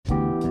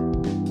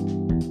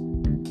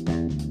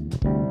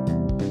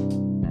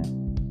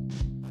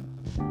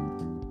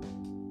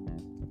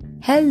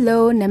Hello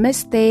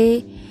नमस्ते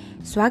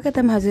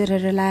स्वागतम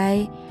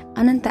हजुरहरूलाई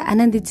अनन्त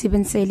आनन्दित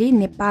जीवनशैली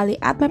नेपाली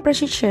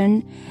आत्मप्रशिक्षण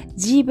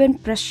जीवन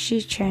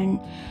प्रशिक्षण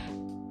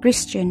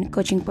क्रिस्चियन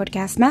कोचिङ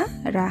पोडकास्टमा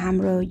र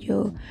हाम्रो यो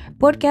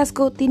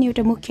पोडकास्टको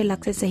 3वटा मुख्य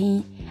लक्ष्य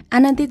चाहिँ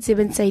आनन्दित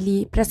जीवनशैली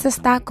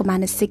प्रशस्तताको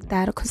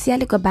मानसिकता र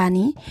खुसियालीको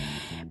बानी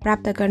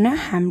प्राप्त गर्न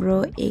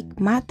हाम्रो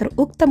एक मात्र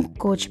उक्तम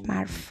कोच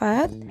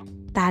मार्फत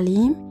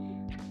तालिम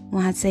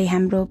उहाँ चाहिँ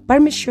हाम्रो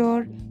परमेश्वर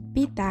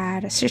पिता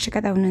र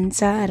सृष्टिकर्ता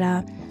हुनुहुन्छ र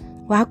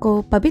उहाँको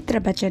पवित्र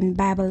वचन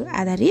बाइबल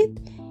आधारित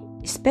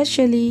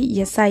स्पेसली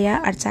यसाया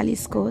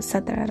 48 को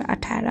 17 र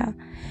 18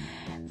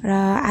 र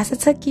आशा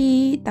छ कि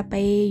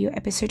तपाईँ यो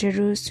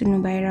एपिसोडहरू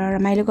सुन्नु भएर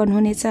रमाइलो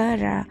गर्नुहुनेछ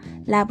र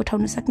लाभ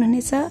उठाउन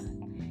सक्नुहुनेछ।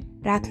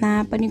 प्रार्थना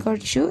पनि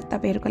गर्छु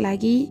तपाईँहरूको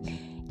लागि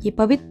यो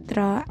पवित्र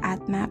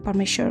आत्मा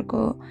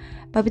परमेश्वरको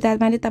पवित्र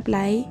आत्माले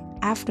तपाईँलाई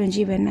आफ्नो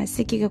जीवनमा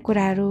सिकेका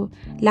कुराहरू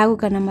लागू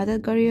गर्न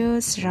मद्दत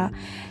गरियोस् र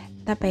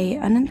तपाईँ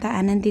अनन्त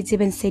आनन्दित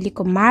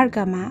जीवनशैलीको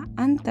मार्गमा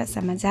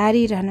अन्तसम्म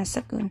जारी रहन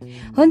सकुन्।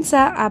 हुन्छ,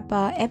 अब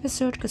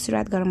एपिसोडको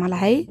सुरुवात गरौँ होला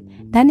है।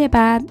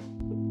 धन्यवाद।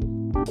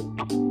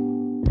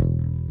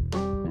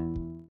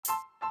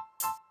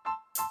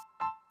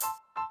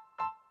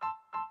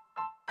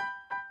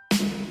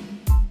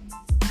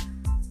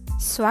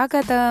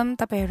 स्वागतम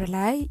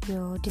तपाईहरूलाई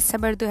यो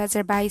डिसेम्बर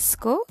 2022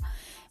 को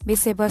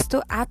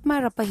विषयवस्तु आत्मा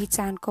र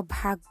पहिचानको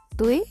भाग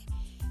 2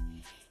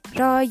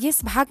 र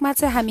यस भागमा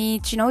चाहिँ हामी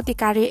चुनौती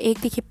कार्य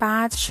 1 देखि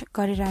 5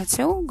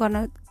 गर्न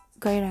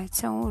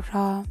गइरहेछौँ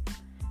र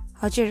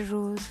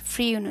हजुरहरू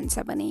फ्री हुनुहुन्छ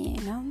भने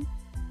हैन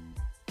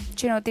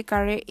चुनौती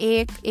कार्य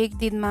 1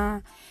 दिनमा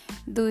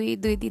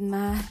 2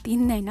 दिनमा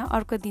 3 हैन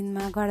अर्को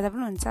दिनमा गर्दा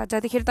पनि हुन्छ।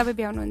 जतिखेर तपाईँ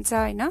भ्याउनुहुन्छ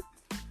हैन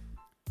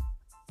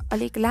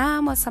अलिक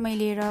लामो समय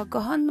लिएर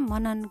गहन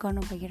मनन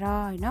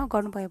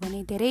गर्नुभयो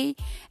भने धेरै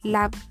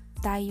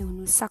लाभदायी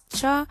हुन सक्छ।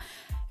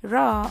 र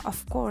अफ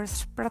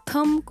कोर्स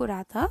प्रथम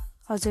कुरा त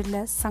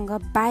हजुरसँग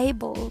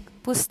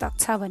बाइबल पुस्तक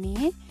छ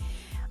भने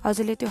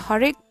हजुरले त्यो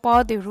हरेक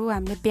पदहरू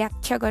हामीले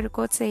व्याख्या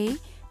गरेको चाहिँ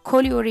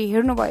खोलिओरी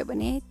हेर्नुभयो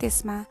भने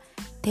त्यसमा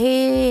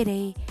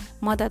धेरै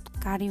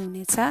मद्दतकारी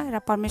हुनेछ र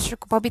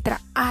परमेश्वरको पवित्र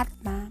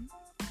आत्मा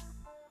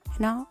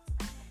हैन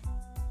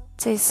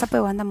चाहिँ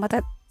सबैभन्दा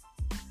मद्दत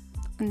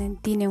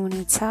दिने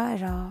हुनेछ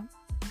र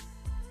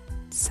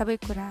सबै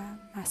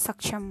कुरामा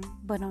सक्षम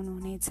बनाउनु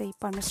हुने चाहिँ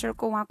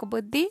परमेश्वरको उहाँको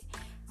बुद्धि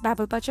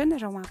बाइबल वचन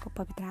र उहाँको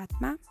पवित्र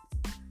आत्मा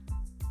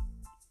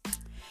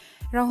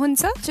र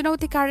हुन्छ।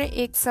 चुनौती कार्य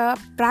 1 छ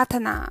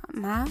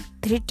प्रार्थनामा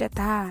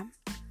दृढता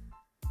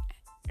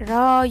र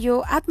यो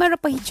आत्मा र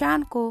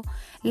पहिचानको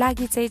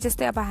लागि चाहिँ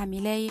जस्तै अब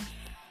हामीलाई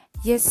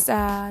यस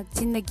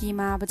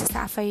जिन्दगीमा अब जस्तै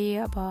आफै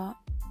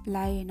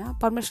लाई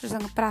हैन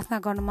परमेश्वरसँग प्रार्थना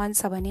गर्न मन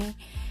छ भने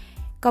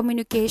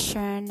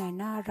कम्युनिकेसन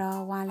हैन र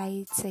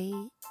उहाँलाई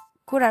चाहिँ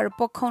कुराहरू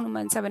पोखाउनु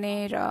मन छ भने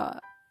र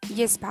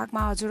यस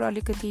भागमा हजुर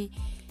अलिकति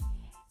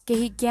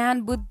केही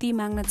ज्ञान बुद्धि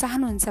माग्न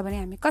चाहनुहुन्छ भने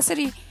हामी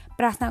कसरी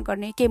प्रार्थना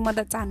गर्ने केही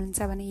मद्दत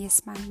चाहनुहुन्छ भने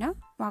यसमा हैन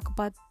उहाँको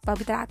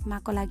पवित्र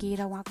आत्माको लागि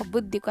र उहाँको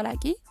बुद्धिको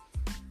लागि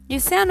यो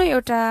सानो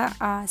एउटा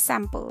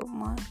स्याम्पल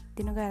म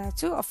दिन गइरहेको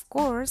छु। अफ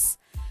कोर्स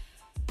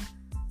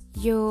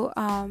यो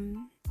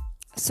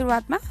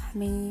सुरुवातमा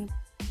हामी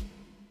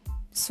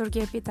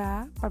स्वर्गीय पिता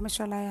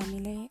परमेश्वरलाई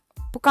हामीले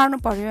पुकार्नु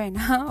पर्यो हैन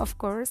अफ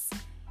कोर्स,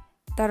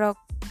 तर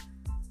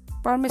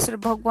परमेश्वर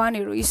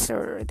भगवानहरू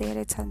ईश्वर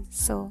धेरै छन्।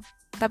 सो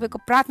तपाईको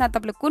प्रार्थना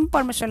तपाईले कुन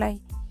परमेश्वरलाई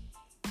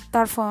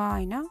तर्फ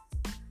हैन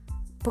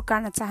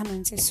पुकार्न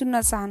चाहनुहुन्छ, सुन्न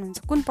चाहनुहुन्छ,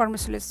 कुन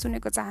परमेश्वरले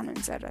सुनेको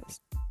चाहनुहुन्छ र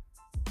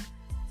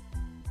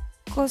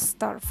कस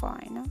तर्फ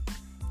हैन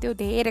त्यो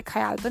धेरै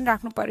ख्याल पनि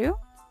राख्नु पर्यो।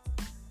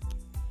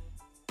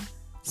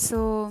 सो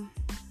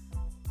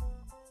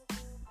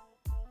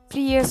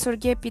प्रिय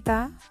स्वर्गीय पिता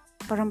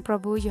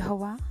परमप्रभु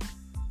यहोवा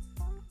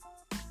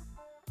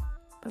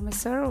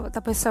परमेश्वर,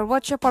 तपाईँ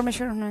सर्वोच्च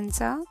परमेश्वर हुनुहुन्छ।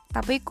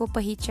 तपाईको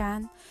पहिचान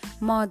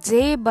म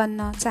जे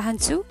बन्न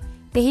चाहन्छु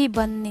त्यही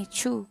बन्ने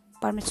छु।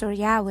 परमेश्वर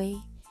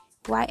यावे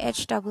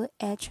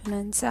YHWH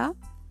हुनुहुन्छ।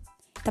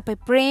 तपाईँ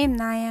प्रेम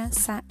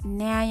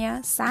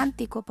न्याय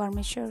शान्तिको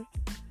परमेश्वर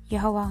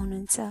यहोवा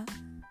हुनुहुन्छ।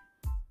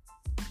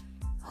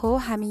 हो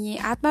हामी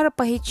आत्मा र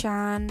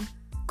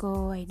पहिचानको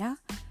हैन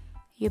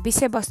यो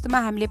विषयवस्तुमा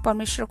हामीले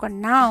परमेश्वरको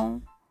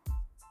नाउँ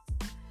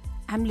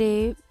हामीले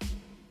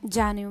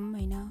जान्यौँ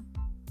हैन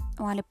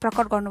उहाँले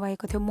प्रकट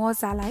गर्नुभएको थियो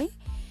मोजालाई।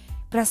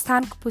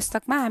 प्रस्थानको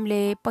पुस्तकमा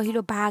हामीले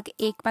पहिलो भाग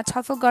 1 मा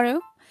छलफल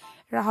गर्यौँ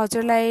र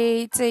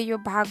हजुरलाई चाहिँ यो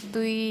भाग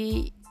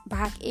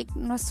 1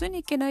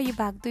 नसुनिकन यो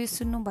भाग 2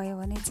 सुन्नुभयो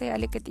भने चाहिँ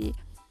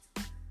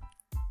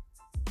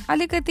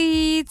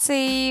अलिकति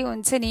चाहिँ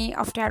हुन्छ नि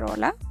अप्ठ्यारो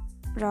होला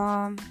र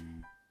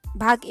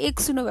भाग 1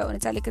 सुन्नुभयो भने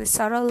चाहिँ अलिकति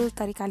सरल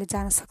तरिकाले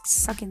जान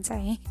सकिन्छ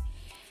है।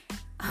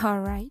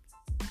 अलराइट,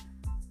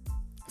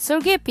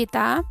 स्वर्गीय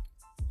पिता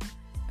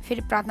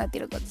फेरि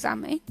प्रार्थनातिर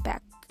जाम है।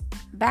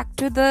 ब्याक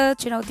टु द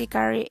चुनौती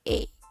कार्य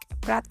 1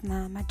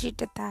 प्रार्थनामा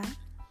दृढता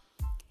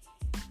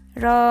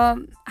र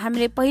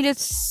हामीले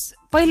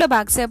पहिलो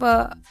भाग चाहिँ अब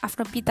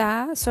आफ्नो पिता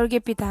स्वर्गीय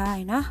पिता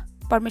हैन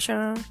परमेश्वर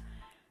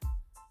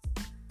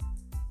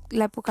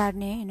लाई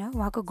पुकार्ने हैन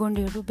उहाँको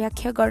गुणहरू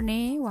व्याख्या गर्ने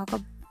उहाँको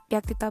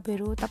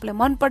व्यक्तित्वहरू तपाईलाई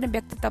मनपर्ने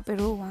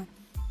व्यक्तित्वहरू उहाँ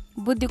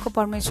बुद्धिको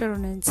परमेश्वर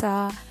हुनुहुन्छ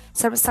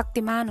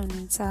सर्वशक्तिमान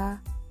हुनुहुन्छ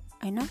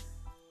हैन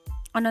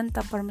अनन्त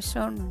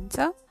परमेश्वर हुनुहुन्छ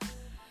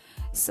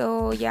सो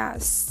या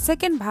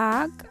सेकेन्ड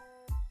भाग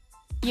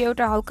यो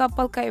एउटा हल्का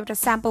पल्का एउटा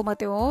स्याम्पल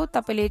मात्रै हो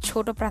तपाईले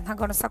छोटो प्रार्थना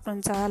गर्न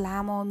सक्नुहुन्छ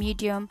लामो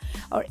मिडियम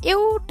और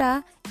एउटा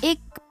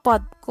एक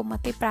पदको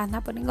मात्रै प्रार्थना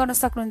पनि गर्न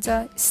सक्नुहुन्छ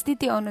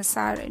स्थिति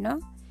अनुसार हैन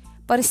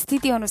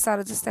परिस्थिति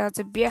अनुसार जस्तै अझ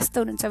व्यस्त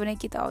हुनुहुन्छ भने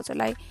कि त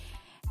हजुरलाई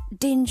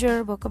डेन्जर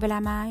भएको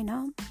बेलामा हैन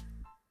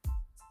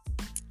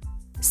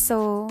सो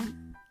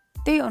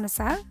त्यही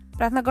अनुसार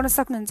प्रार्थना गर्न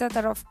सक्नुहुन्छ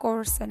तर अफ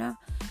कोर्स हैन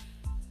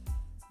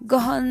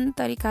गहन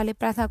तरिकाले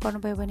प्रार्थना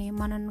गर्नुभयो भने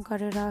मनन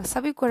गरेर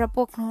सबै कुरा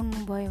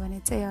पोख्नु भयो भने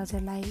चाहिँ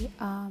हजुरलाई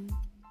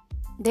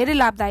धेरै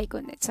लाभदायक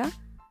हुनेछ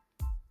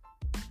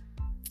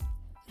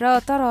र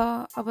तर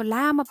अब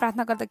लामो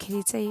प्रार्थना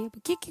गर्दाखेरि चाहिँ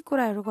के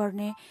कुराहरू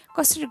गर्ने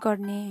कसरी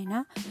गर्ने हैन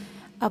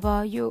अब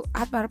यो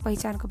आत्मा र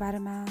पहिचानको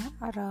बारेमा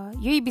र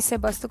यही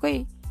विषयवस्तुकै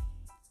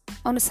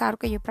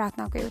अनुसारको यो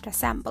प्रार्थनाको एउटा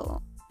स्याम्पल हो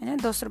हैन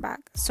दोस्रो भाग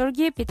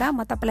स्वर्गीय पिता म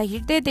तपाईलाई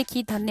हृदयदेखि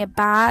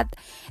धन्यवाद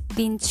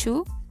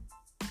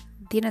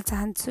दिन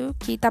चाहन्छु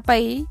कि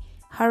तपाई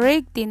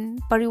हरेक दिन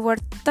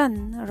परिवर्तन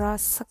र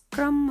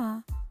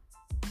संक्रमणमा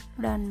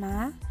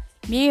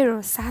मेरो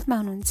साथमा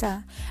हुनुहुन्छ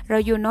र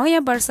यो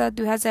नयाँ वर्ष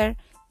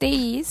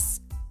 2023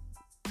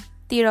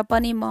 तिर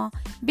पनि म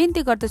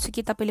बिन्ती गर्दछु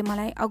कि तपाईले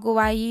मलाई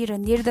अगुवाई र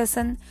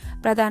निर्देशन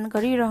प्रदान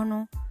गरिरहनु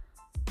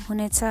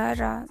हुनेछ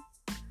र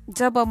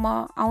जब म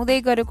आउँदै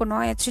गरेको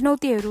नयाँ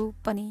चुनौतीहरू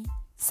पनि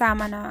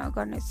सामना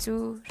गर्नेछु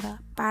र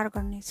पार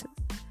गर्नेछु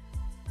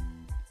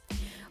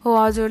हो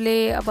हजुरले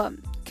अब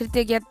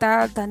कृतज्ञता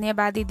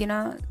धन्यवादी दिन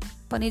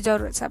पनि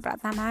जरुरत छ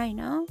प्रार्थनामा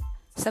हैन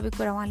सबै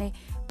कुरा उहाँले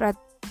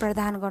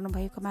प्रदान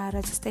गर्नुभएकोमा र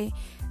जस्तै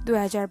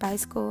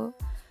 2022 को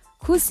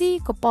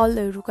खुसीको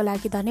पलहरूको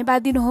लागि धन्यवाद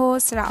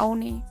दिनुहोस् र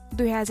आउने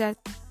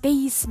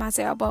 2023 मा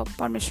चाहिँ अब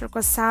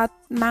परमेश्वरको साथ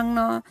माग्न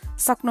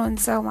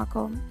सक्नुहुन्छ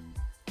उहाँको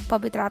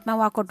पवित्र आत्मा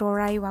उहाँको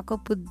डोराई उहाँको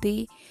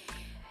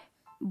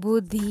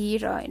बुद्धि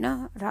र हैन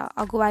र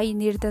अगुवाई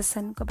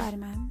निर्देशनको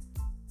बारेमा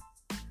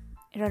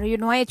र यो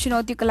नयाँ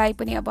चुनौतीको लागि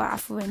पनि अब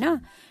आफू हैन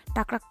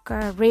टक्रक्क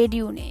रेडी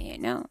हुने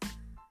हैन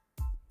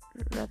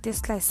र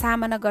त्यसलाई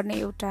सामना गर्ने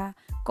एउटा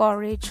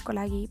करेजको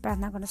लागि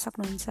प्रार्थना गर्न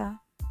सक्नुहुन्छ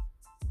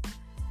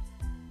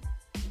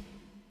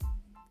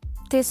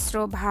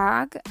तेस्रो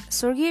भाग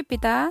स्वर्गीय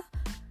पिता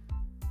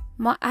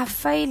म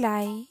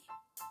आफैलाई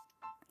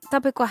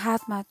तपाईको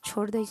हातमा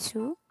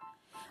छोड्दैछु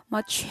म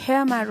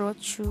क्षमा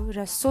रोज्छु र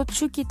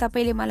सोच्छु कि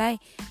तपाईले मलाई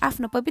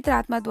आफ्नो पवित्र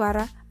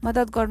आत्माद्वारा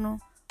मद्दत गर्नु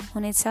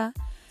हुनेछ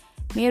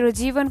मेरो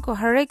जीवनको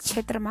हरेक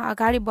क्षेत्रमा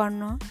अगाडि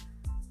बढ्न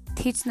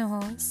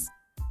थिच्नुहोस्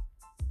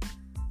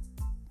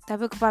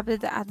तपाईको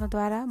पवित्र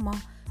आत्माद्वारा म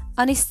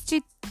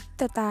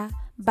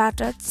अनिश्चितताबाट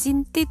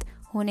चिन्तित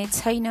हुने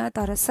छैन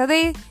तर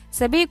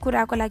सबै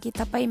कुराको लागि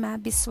तपाईमा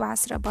विश्वास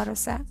र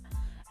भरोसा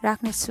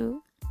राख्नेछु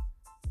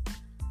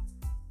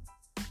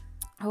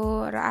हो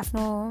र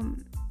आफ्नो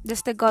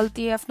जस्तै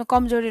गल्ती आफ्नो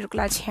कमजोरीहरूको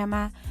लागि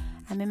क्षमा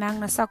हामी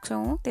माग्न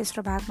सक्छौं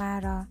तेस्रो भागमा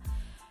र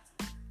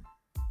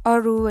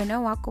अरु हैन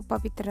उहाँको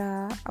पवित्र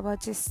अब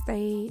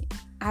जस्तै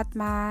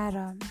आत्मा र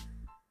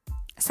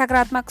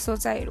सकारात्मक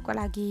सोचाइहरूको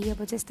लागि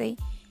अब जस्तै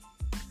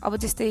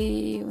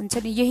हुन्छ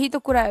नि यही त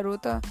कुराहरू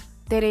त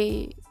धेरै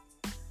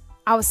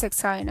आवश्यक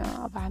छ हैन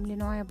अब हामीले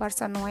नयाँ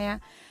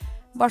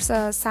वर्ष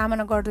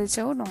सामना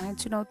गर्दैछौं नयाँ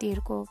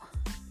चुनौतीहरूको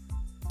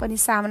पनि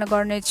सामना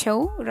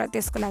गर्नेछौं र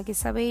त्यसको लागि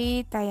सबै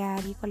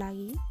तयारीको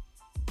लागि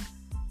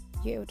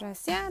यो एउटा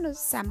सानो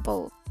स्याम्पल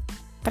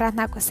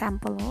प्रार्थनाको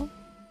स्याम्पल हो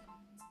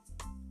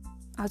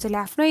हजुरले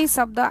आफ्नै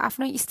शब्द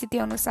आफ्नै स्थिति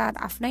अनुसार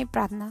आफ्नै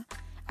प्रार्थना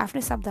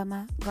आफ्नै शब्दमा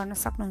गर्न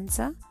सक्नुहुन्छ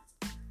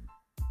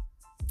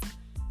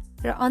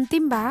र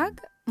अन्तिम भाग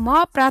म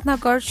प्रार्थना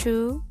गर्छु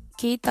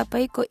कि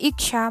तपाईको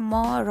इच्छा म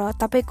र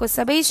तपाईको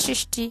सबै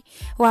सृष्टि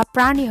वा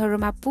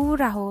प्राणीहरूमा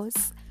पूरा होस्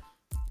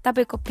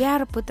तपाईको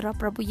प्यारो पुत्र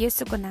प्रभु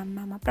येशूको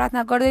नाममा म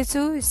प्रार्थना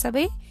गर्दैछु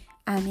सबै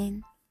आमेन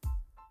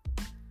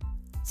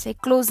चाहिँ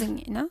क्लोजिङ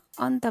हैन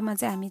अन्तमा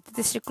चाहिँ हामी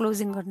त्यसरी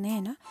क्लोजिङ गर्ने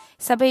हैन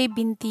सबै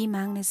बिन्ती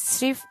माग्ने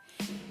सिर्फ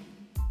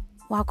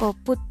उहाँको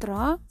पुत्र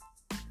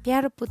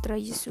प्यारो पुत्र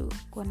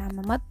येशूको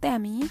नाममा मात्रै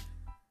हामी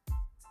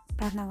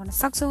प्रार्थना गर्न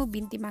सक्छौं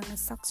बिन्ती माग्न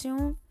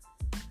सक्छौं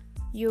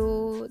यो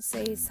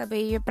चाहिँ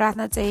सबै यो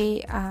प्रार्थना चाहिँ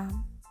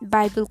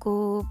बाइबलको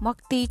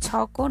मत्ती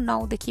 6 को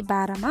 9 देखि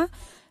 12 मा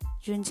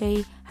जुन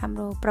चाहिँ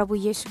हाम्रो प्रभु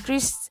येशू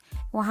ख्रीष्ट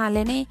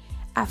उहाँले नै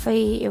आफै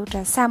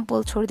एउटा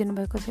स्याम्पल छोडिदिनु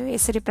भएको थियो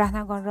यसरी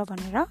प्रार्थना गरेर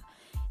भनेर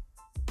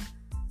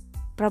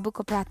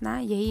प्रभुको प्रार्थना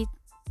यही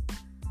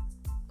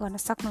गर्न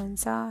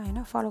सक्नुहुन्छ हैन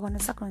फलो गर्न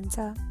सक्नुहुन्छ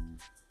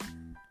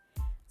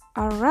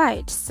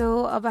अलराइट सो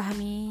अब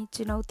हामी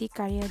चुनौती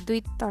कार्य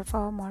 2 तर्फ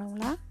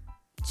मरौँला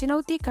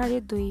चुनौती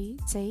कार्य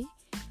 2 चाहिँ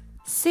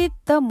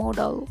सिद्ध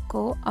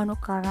मोडलको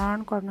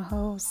अनुकरण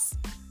गर्नुहोस्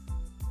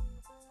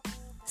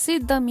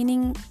सिद्ध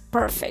मिनिङ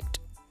पर्फेक्ट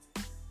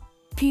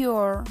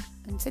प्योर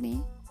हुन्छ नि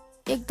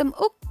एकदम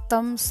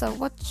उत्तम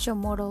सर्वोच्च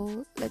मोडल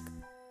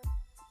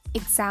लाइक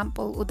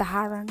इक्जाम्पल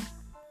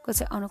उदाहरणको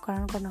चाहिँ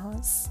अनुकरण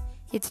गर्नुहोस्।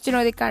 यो चाहिँ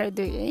चुनौती कार्य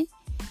 2 है।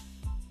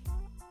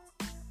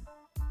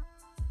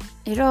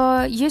 र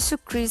येशू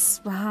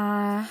ख्रीष्ट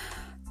उहाँ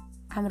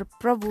हाम्रो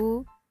प्रभु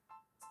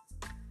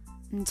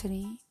हुन्छ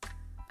नि,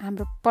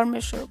 हाम्रो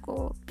परमेश्वरको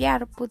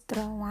प्यारो पुत्र,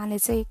 उहाँले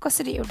चाहिँ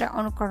कसरी एउटा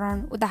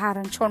अनुकरण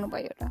उदाहरण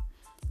छोड्नुभयो र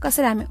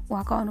कसरी हामी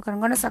उहाँको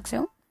अनुकरण गर्न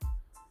सक्छौँ।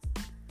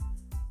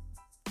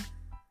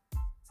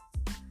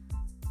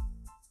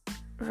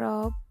 र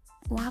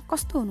उहाँ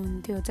कस्तो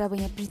हुनुहुन्थ्यो जब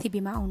यहाँ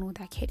पृथ्वीमा आउनु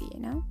हुँदाखेरि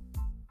होइन।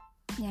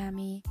 यहाँ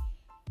हामी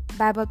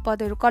बाइबल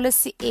पदहरू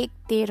कलोसी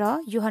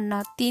 1:13, यूहन्ना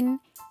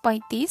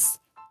 3:35,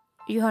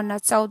 यूहन्ना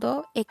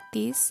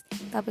 14:31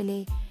 तपाईँले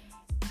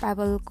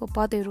बाइबलको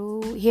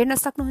पदहरू हेर्न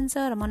सक्नुहुन्छ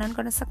र मनन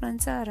गर्न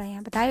सक्नुहुन्छ। र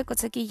यहाँ बताएको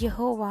छ कि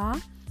यहोवा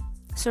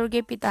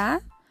स्वर्गीय पिता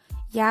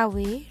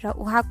यावे र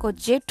उहाँको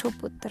जेठो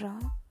पुत्र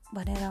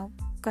भनेर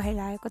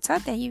कहलाएको छ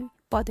त्यही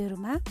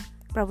पदहरूमा।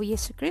 प्रभु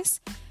येशू ख्रीष्ट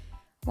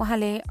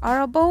उहाँले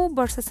अरबौं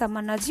वर्षसम्म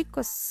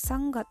नजिकको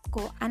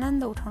सङ्गतको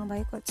आनन्द उठाउनु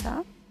भएको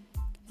छ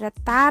र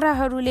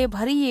ताराहरूले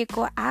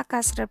भरिएको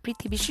आकाश र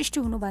पृथ्वी सृष्टि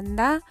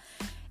हुनुभन्दा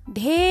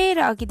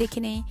धेरै अघिदेखि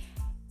नै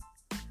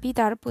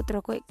पिता र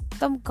पुत्रको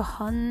एकदम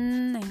गहन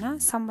होइन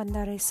सम्बन्ध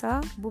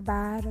रहेछ।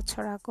 बुबा र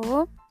छोराको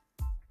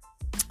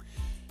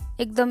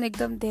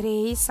एकदम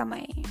धेरै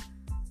समय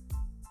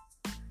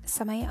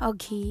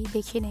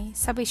अघिदेखि नै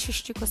सबै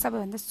सृष्टिको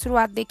सबैभन्दा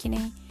सुरुवातदेखि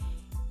नै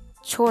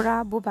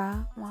छोरा बुबा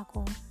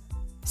उहाँको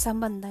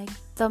सम्बन्ध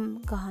एकदम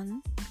गहन,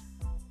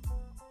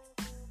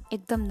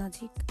 एकदम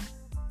नजिक।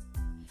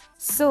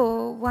 सो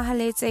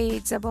उहाँले चाहिँ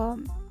जब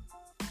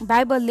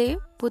बाइबलले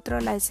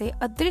पुत्रलाई चाहिँ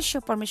अदृश्य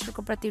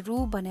परमेश्वरको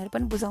प्रतिरूप भनेर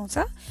पनि बुझाउँछ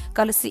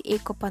कलोसी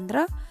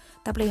 1:15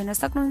 तपाईँले हेर्न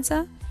सक्नुहुन्छ।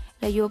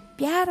 र यो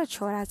प्यारो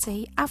छोरा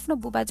चाहिँ आफ्नो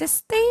बुबा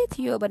जस्तै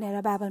थियो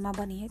भनेर बाइबलमा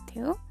भनिएको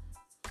थियो।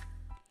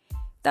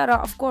 तर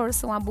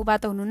अफकोर्स उहाँ बुबा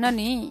त हुनुहुन्न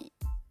नि,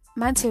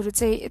 मान्छेहरू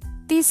चाहिँ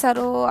यति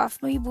साह्रो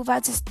आफ्नै बुबा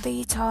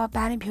जस्तै छ,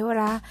 बानी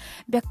बेहोरा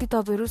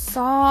व्यक्तित्वहरू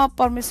सब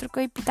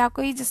परमेश्वरकै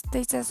पिताकै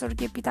जस्तै छ,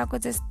 स्वर्गीय पिताको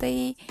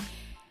जस्तै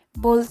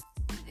बोल,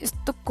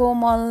 यस्तो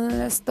कोमल,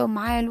 यस्तो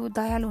मायालु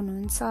दयालु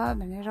हुनुहुन्छ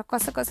भनेर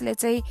कसैले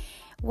चाहिँ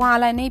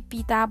उहाँलाई नै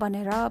पिता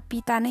भनेर,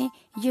 पिता नै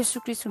येशू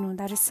ख्रीष्ट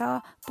हुनुहुँदो रहेछ,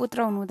 पुत्र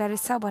हुनुहुँदो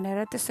रहेछ भनेर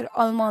त्यसरी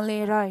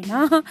अल्मलेर होइन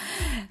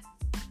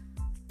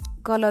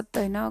गलत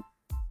होइन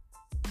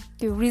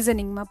त्यो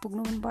रिजनिङमा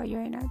पुग्नु भयो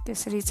होइन।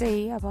 त्यसरी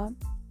चाहिँ अब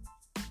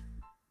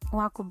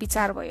उहाँको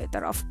विचार भयो।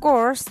 तर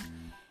अफकोर्स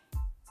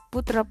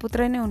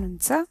पुत्र नै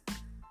हुनुहुन्छ।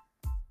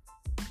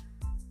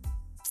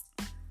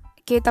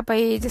 के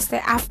तपाईँ जस्तै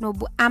आफ्नो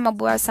आमा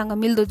बुवासँग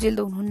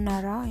मिल्दोजुल्दो हुनुहुन्न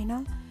र होइन।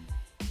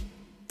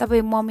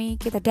 तपाईँ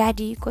मम्मी के त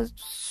ड्याडीको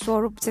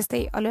स्वरूप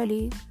जस्तै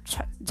अलिअलि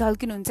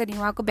झल्किनुहुन्छ नि,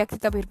 उहाँको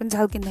व्यक्तित्वहरू पनि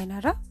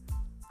झल्किँदैन र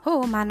हो।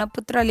 मानव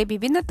पुत्रले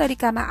विभिन्न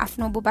तरिकामा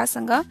आफ्नो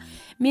बुबासँग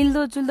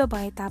मिल्दोजुल्दो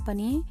भए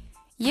तापनि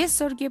यस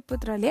स्वर्गीय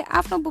पुत्रले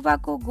आफ्नो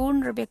बुबाको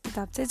गुण र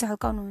व्यक्तित्व चाहिँ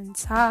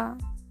झल्काउनुहुन्छ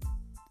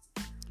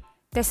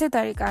त्यसै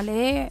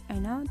तरिकाले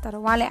होइन। तर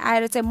उहाँले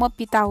आएर चाहिँ म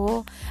पिता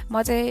हो,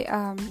 म चाहिँ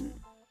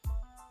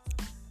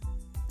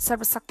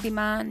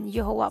सर्वशक्तिमान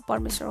यहोवा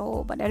परमेश्वर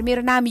हो भनेर,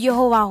 मेरो नाम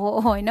यहोवा हो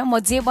होइन, म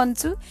जे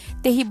बन्छु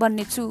त्यही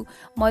बन्ने छु,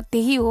 म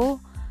त्यही हो,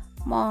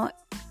 म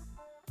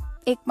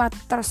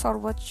एकमात्र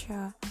सर्वोच्च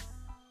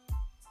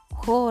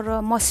हो र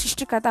म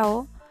सृष्टिकर्ता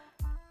हो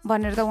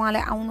भनेर त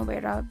उहाँले आउनु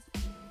भएर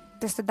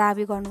त्यस्तो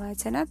दाबी गर्नुभएको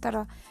छैन।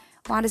 तर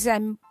उहाँले चाहिँ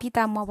हामी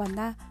पिता म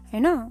भन्दा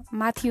होइन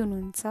माथि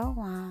हुनुहुन्छ,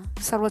 उहाँ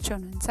सर्वोच्च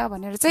हुनुहुन्छ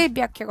भनेर चाहिँ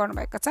व्याख्या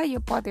गर्नुभएको छ। यो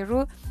पदहरू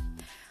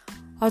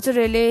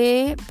हजुरहरूले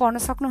पढ्न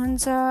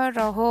सक्नुहुन्छ र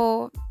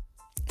हो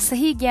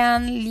सही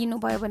ज्ञान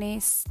लिनुभयो भने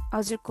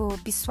हजुरको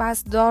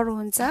विश्वास दर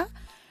हुन्छ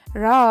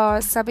र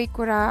सबै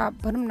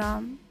कुरा भनौँ न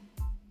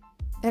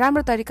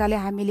राम्रो तरिकाले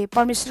हामीले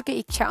परमेश्वरकै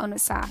इच्छा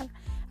अनुसार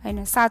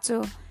होइन साँचो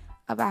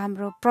अब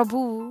हाम्रो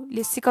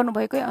प्रभुले सिकाउनु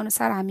भएकै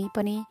अनुसार हामी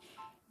पनि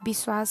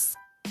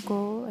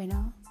विश्वासको होइन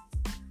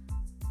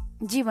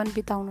जीवन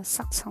बिताउन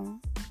सक्छौँ।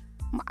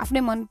 आफ्नै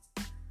मन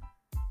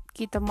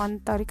कि त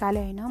मन तरिकाले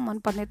होइन,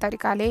 मनपर्ने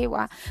तरिकाले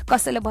वा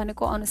कसैले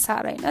भनेको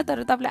अनुसार होइन।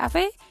 तर तपाईँले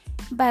आफै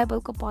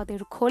बाइबलको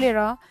पदहरू खोलेर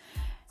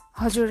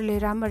हजुरले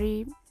राम्ररी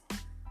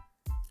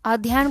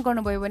अध्ययन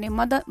गर्नुभयो भने,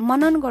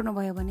 मनन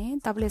गर्नुभयो भने,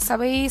 तपाईँले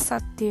सबै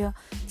सत्य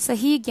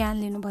सही ज्ञान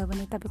लिनुभयो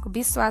भने तपाईँको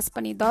विश्वास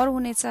पनि दर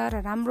हुनेछ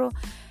र राम्रो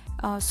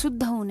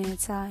शुद्ध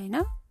हुनेछ होइन,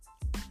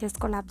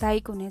 त्यसको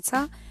लाभदायक हुनेछ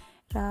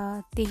र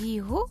त्यही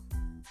हो।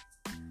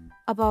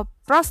 अब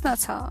प्रश्न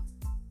छ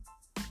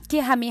के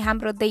हामी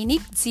हाम्रो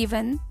दैनिक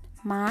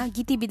जीवनमा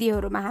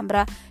गतिविधिहरूमा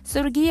हाम्रा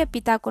स्वर्गीय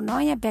पिताको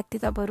नयाँ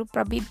व्यक्तित्वहरू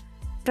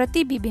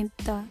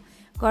प्रतिबिम्बित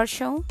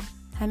गर्छौँ?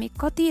 हामी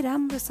कति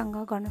राम्रोसँग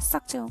गर्न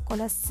सक्छौँ?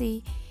 कोलोसी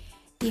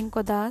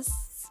 3:10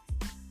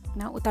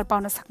 उत्तर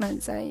पाउन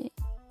सक्नुहुन्छ।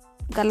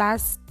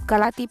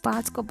 गलाती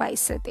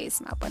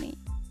 5:22-23 पनि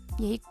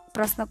यही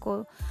प्रश्नको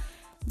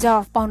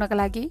जवाफ पाउनका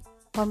लागि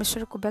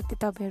परमेश्वरको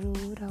व्यक्तित्वहरू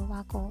र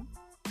उहाँको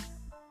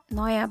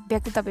नयाँ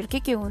व्यक्तित्वहरू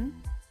के हुन्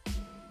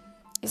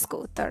यसको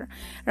उत्तर।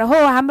 र हो,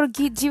 हाम्रो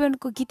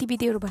जीवनको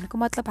गतिविधिहरू भनेको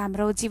मतलब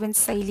हाम्रो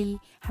जीवनशैली,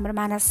 हाम्रो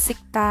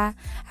मानसिकता,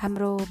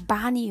 हाम्रो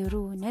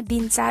बानीहरू होइन,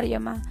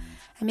 दिनचर्यामा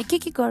हामी के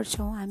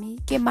गर्छौँ, हामी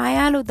के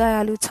मायालु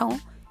दयालु छौँ।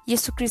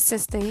 येशू ख्रीष्ट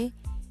जस्तै,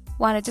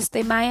 उहाँले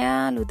जस्तै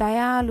मायालु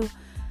दयालु,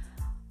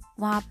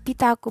 उहाँ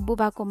पिताको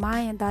बुबाको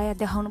माया दया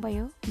देखाउनु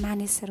भयो,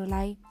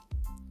 मानिसहरूलाई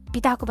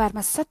पिताको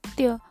बारेमा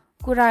सत्य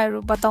कुराहरू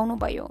बताउनु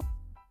भयो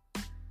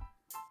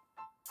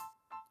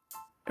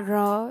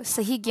र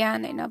सही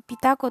ज्ञान होइन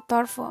पिताको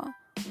तर्फ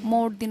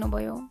मोड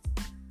दिनुभयो।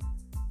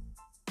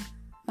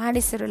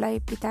 मानिसहरूलाई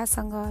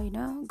पितासँग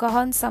होइन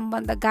गहन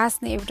सम्बन्ध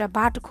गाँच्ने एउटा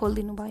बाटो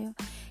खोलिदिनु भयो।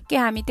 के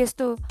हामी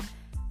त्यस्तो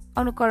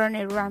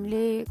अनुकरणहरू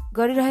हामीले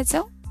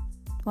गरिरहेछौँ?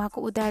 उहाँको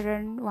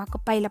उदाहरण, उहाँको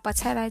पाइला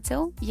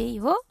पछाइरहेछौँ? यही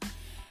हो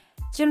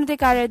चुनौती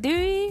कार्य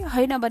 2।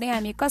 होइन भने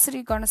हामी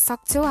कसरी गर्न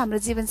सक्छौँ हाम्रो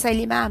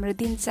जीवनशैलीमा, हाम्रो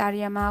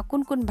दिनचर्यामा,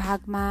 कुन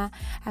भागमा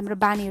हाम्रो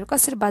बानीहरू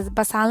कसरी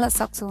बसाल्न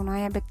सक्छौँ,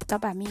 नयाँ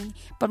व्यक्तित्व हामी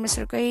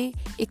परमेश्वरकै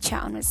इच्छा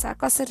अनुसार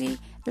कसरी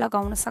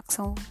लगाउन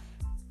सक्छौँ,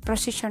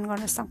 प्रशिक्षण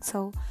गर्न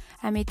सक्छौँ।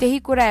 हामी त्यही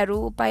कुराहरू,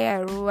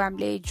 उपायहरू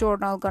हामीले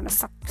जोर्नल गर्न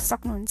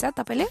सक्नुहुन्छ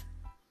तपाईँले।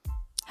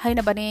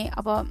 होइन भने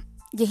अब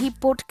यही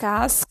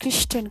podcast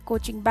Christian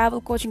coaching, Bible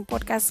coaching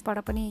पोडकास्टबाट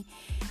पनि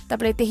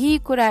तपाईँले त्यही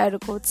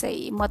कुराहरूको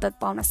चाहिँ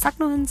मद्दत पाउन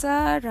सक्नुहुन्छ।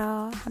 र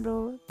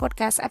हाम्रो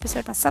पोडकास्ट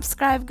एपिसोडमा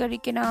सब्सक्राइब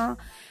गरिकन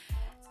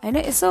होइन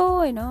यसो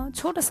होइन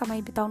छोटो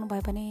समय बिताउनु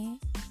भयो भने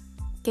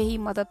केही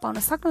मद्दत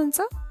पाउन सक्नुहुन्छ,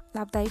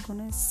 लाभदायक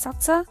हुन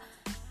सक्छ।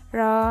 र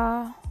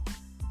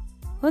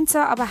हुन्छ,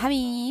 अब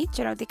हामी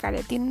चुनौती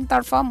कार्य 3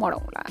 तर्फ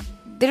मोडौँला।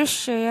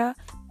 दृश्य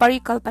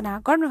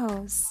परिकल्पना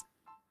गर्नुहोस्।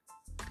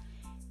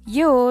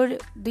 यो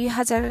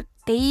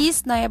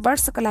 2023 नयाँ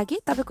वर्षको लागि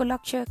तपाईँको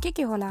लक्ष्य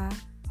के होला?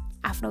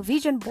 आफ्नो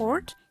भिजन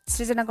बोर्ड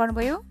सृजना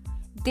गर्नुभयो।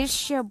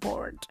 दृश्य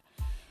बोर्ड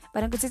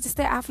भनेको चाहिँ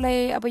जस्तै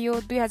आफूलाई अब यो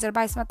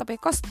 2022मा तपाईँ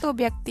कस्तो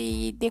व्यक्ति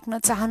देख्न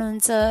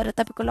चाहनुहुन्छ र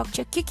तपाईँको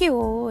लक्ष्य के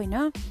हो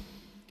होइन,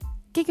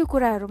 के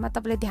कुराहरूमा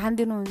तपाईँले ध्यान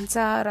दिनुहुन्छ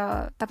र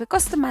तपाईँ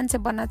कस्तो मान्छे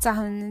बन्न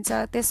चाहनुहुन्छ,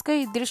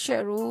 त्यसकै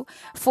दृश्यहरू,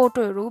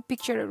 फोटोहरू,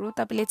 पिक्चरहरू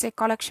तपाईँले चाहिँ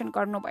कलेक्सन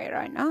गर्नु भएर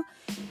होइन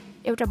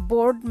एउटा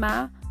बोर्डमा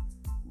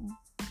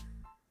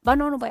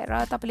बनाउनु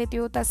भएर तपाईँले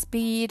त्यो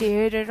तस्बिर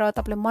हेरेर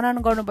तपाईँले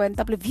मनन गर्नुभयो भने,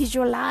 तपाईँले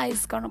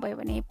भिजुअलाइज गर्नुभयो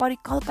भने,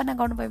 परिकल्पना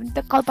गर्नुभयो भने,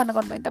 त्यो कल्पना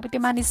गर्नुभयो भने तपाईँ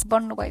त्यो मानिस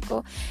बन्नुभएको,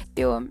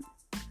 त्यो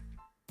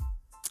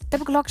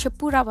तपाईँको लक्ष्य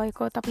पुरा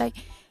भएको, तपाईँलाई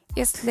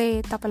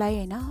यसले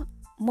तपाईँलाई होइन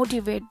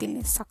मोटिभेट दिन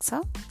सक्छ,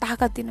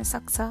 ताकत दिन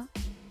सक्छ,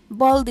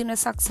 बल दिन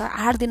सक्छ,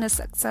 हार दिन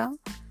सक्छ।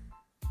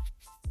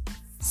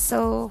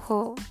 सो हो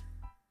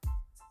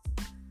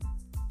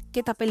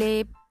के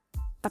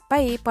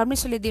तपाईँ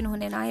परमेश्वरले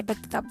दिनुहुने नयाँ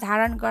व्यक्तित्व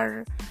धारण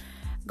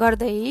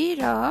गर्दै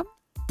र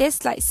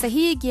त्यसलाई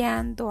सही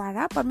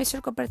ज्ञानद्वारा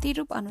परमेश्वरको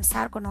प्रतिरूप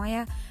अनुसारको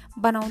नयाँ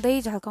बनाउँदै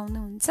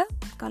झल्काउनुहुन्छ।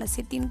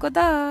 कलसी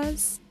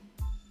 3:10।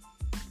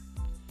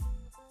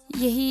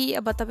 यही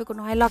अब तपाईँको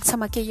नयाँ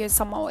लक्ष्यमा के यो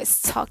समावेश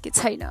छ कि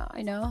छैन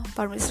होइन,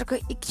 परमेश्वरको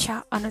इच्छा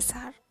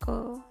अनुसारको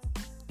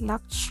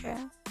लक्ष्य।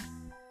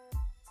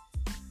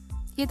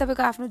 यो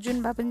तपाईँको आफ्नो जुन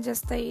भए पनि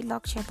जस्तै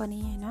लक्ष्य पनि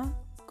होइन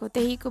को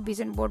त्यहीको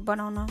भिजन बोर्ड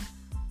बनाउन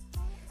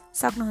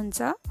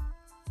सक्नुहुन्छ।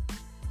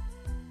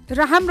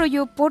 र हाम्रो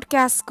यो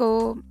पोडकास्टको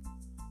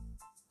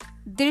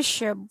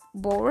दृश्य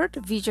बोर्ड,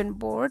 भिजन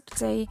बोर्ड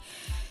चाहिँ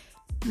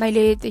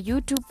मैले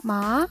युट्युबमा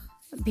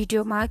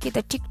भिडियोमा कि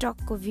त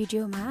टिकटकको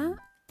भिडियोमा,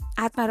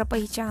 आत्मा र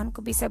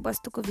पहिचानको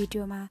विषयवस्तुको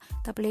भिडियोमा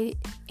तपाईँले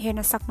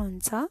हेर्न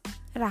सक्नुहुन्छ।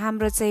 र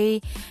हाम्रो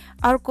चाहिँ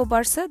अर्को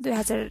वर्ष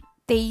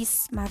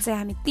 2023मा चाहिँ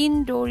हामी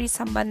 3 डोरी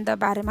सम्बन्ध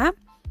बारेमा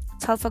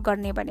छलफल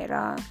गर्ने भनेर,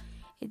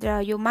 र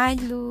यो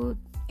माइलो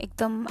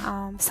एकदम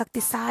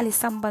शक्तिशाली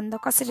सम्बन्ध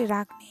कसरी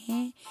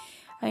राख्ने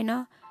होइन,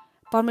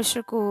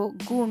 परमेश्वरको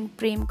गुण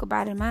प्रेमको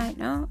बारेमा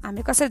होइन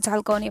हामी कसरी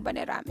झल्काउने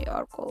भनेर हामी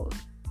अर्को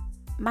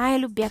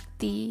मायालु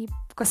व्यक्ति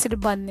कसरी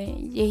बन्ने,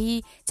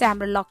 यही चाहिँ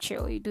हाम्रो लक्ष्य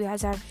हो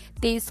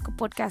 2023को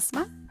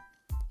पोडकास्टमा।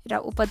 र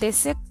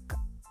उपदेशक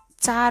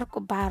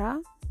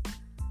 4:12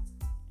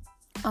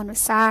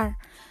 अनुसार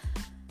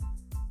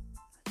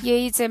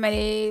यही चाहिँ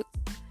मैले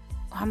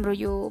हाम्रो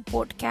यो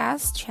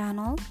podcast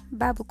channel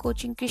Bible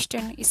coaching,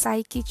 Christian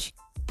इसाई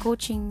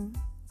कोचिङ,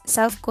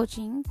 सेल्फ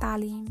कोचिङ,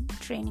 तालिम,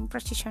 ट्रेनिङ,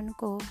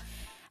 प्रशिक्षणको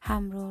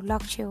हाम्रो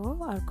लक्ष्य हो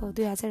अर्को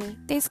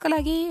 2023को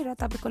लागि। र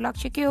तपाईँको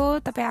लक्ष्य के हो?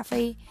 तपाईँ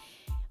आफै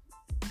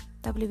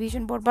तपाईँले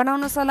भिजन बोर्ड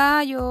बनाउनुहोस् होला।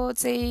 यो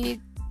चाहिँ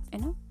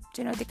होइन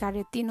चुनौती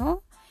कार्य 3 हो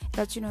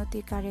र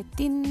चुनौती कार्य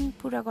 3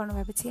 पुरा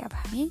गर्नुभएपछि अब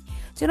हामी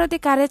चुनौती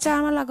कार्य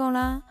 4मा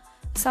लगाउला।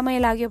 समय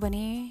लाग्यो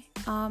भने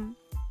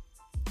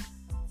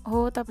हो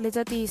तपाईँले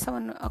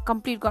जतिसम्म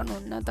कम्प्लिट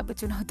गर्नुहुन्न तपाईँ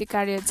चुनौती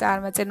कार्य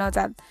 4मा चाहिँ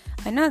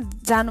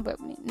जानुभयो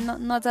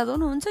भने नजाँदा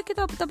हुन्छ कि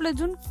तपाईँलाई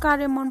जुन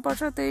कार्य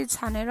मनपर्छ त्यही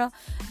छानेर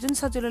जुन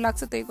सजिलो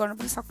लाग्छ त्यही गर्न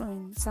पनि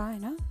सक्नुहुन्छ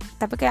होइन,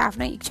 तपाईँकै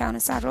आफ्नै इच्छा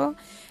अनुसार हो।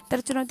 तर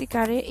चुनौती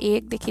कार्य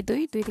 1देखि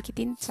 2, 2देखि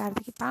 3,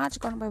 4देखि 5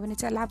 गर्नुभयो भने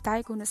चाहिँ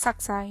लाभदायक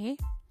हुनसक्छ है।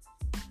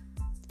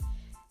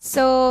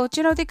 सो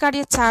चुनौती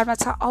कार्य 4मा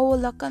छ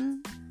अवलोकन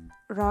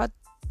र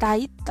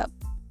दायित्व।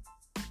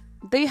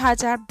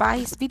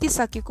 2022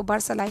 बितिसकेको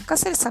वर्षलाई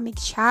कसरी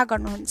समीक्षा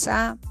गर्नुहुन्छ?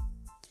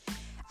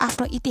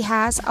 आफ्नो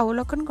इतिहास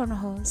अवलोकन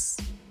गर्नुहोस्।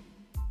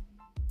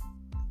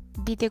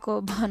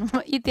 बितेको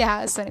भनौँ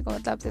इतिहास भनेको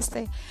मतलब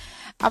जस्तै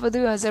अब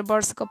 2000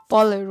 वर्षको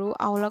पलहरू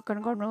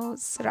अवलोकन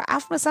गर्नुहोस् र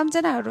आफ्नो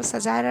सम्झनाहरू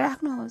सजाएर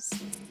राख्नुहोस्।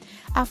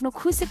 आफ्नो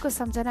खुसीको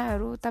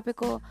सम्झनाहरू,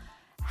 तपाईँको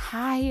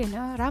हाई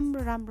होइन,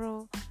 राम्रो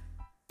राम्रो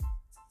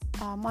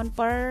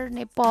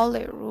मनपर्ने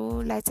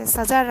पलहरूलाई चाहिँ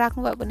सजाएर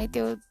राख्नुभयो भने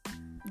त्यो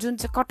जुन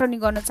चाहिँ कटनी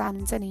गर्न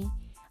चाहनुहुन्छ नि,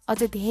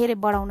 अझै धेरै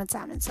बढाउन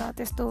चाहनुहुन्छ,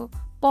 त्यस्तो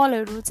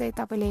पलहरू चाहिँ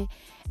तपाईँले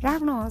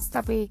राख्नुहोस्।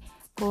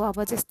 तपाईँको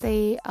अब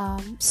जस्तै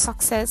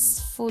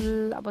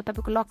सक्सेसफुल अब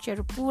तपाईँको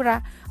लक्ष्यहरू पुरा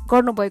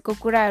गर्नुभएको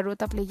कुराहरू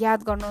तपाईँले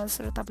याद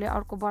गर्नुहोस् र तपाईँले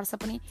अर्को वर्ष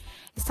पनि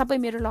सबै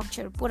मेरो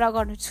लक्ष्यहरू पुरा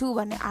गर्नेछु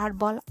भन्ने आँट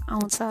बल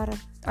आउँछ र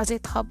अझै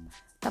थप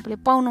तपाईँले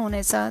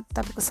पाउनुहुनेछ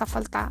तपाईँको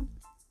सफलता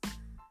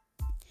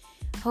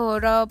हो।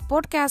 र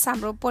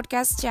हाम्रो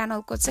पोडकास्ट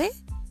च्यानलको चाहिँ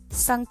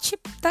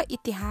संक्षिप्त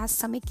इतिहास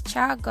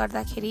समीक्षा गर्न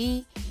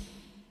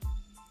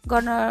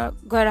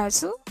गइरहेको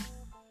छु।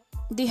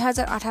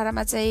 2018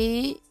 मा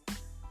चाहिँ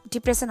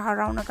डिप्रेसन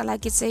हराउनका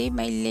लागि चाहिँ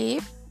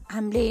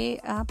हामीले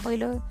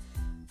पहिलो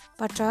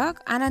पटक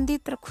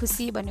आनन्दित र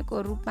खुसी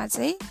भनेको रूपमा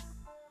चाहिँ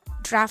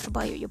ड्राफ्ट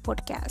भयो यो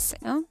पोडकास्ट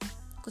होइन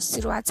को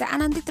सुरुवात चाहिँ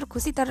आनन्दित र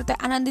खुसी। तर त्यो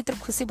आनन्दित र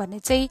खुसी भन्ने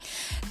चाहिँ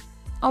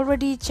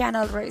अलरेडी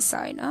च्यानल रहेछ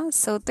होइन।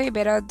 सो त्यही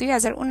भएर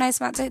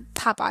 2019 मा चाहिँ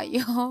थाहा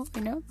पायो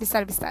होइन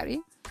बिस्तारै।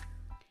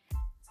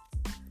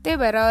 त्यही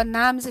भएर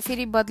नाम चाहिँ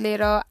फेरि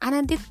बदलेर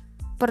आनन्दित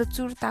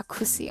प्रचुरता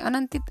खुसी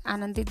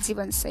आनन्दित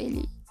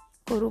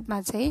जीवनशैलीको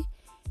रूपमा चाहिँ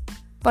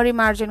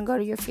परिमार्जन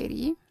गरियो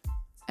फेरि।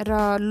 र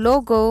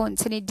लोगो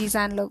हुन्छ नि,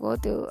 डिजाइन लोगो,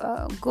 त्यो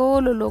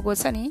गोलो लोगो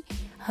छ नि,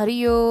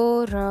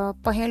 हरियो र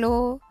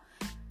पहेँलो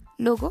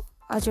लोगो,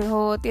 हजुर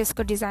हो,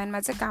 त्यसको डिजाइनमा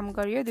चाहिँ काम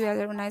गरियो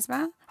 2019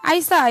 मा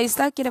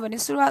आइस्ता। किनभने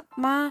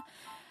सुरुवातमा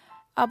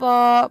अब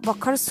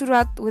भर्खर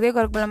सुरुवात हुँदै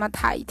गरेको बेलामा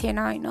थाहै थिएन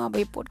होइन अब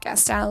यो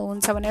पोडकास्ट च्यानल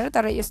हुन्छ भनेर।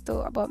 तर यस्तो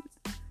अब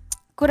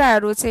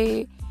कुराहरू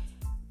चाहिँ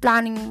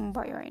प्लानिङ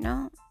भयो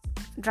होइन,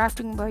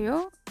 ड्राफ्टिङ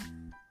भयो।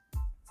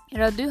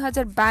 र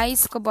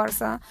 2022 को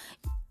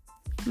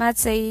वर्षमा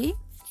चाहिँ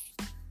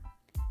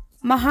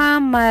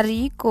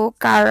महामारीको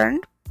कारण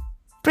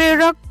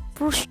प्रेरक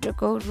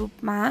पृष्ठको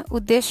रूपमा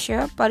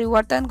उद्देश्य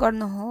परिवर्तन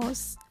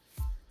गर्नुहोस्।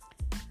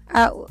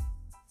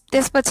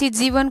 त्यसपछि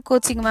जीवन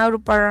कोचिङमा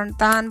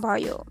रूपान्तरण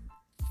भयो।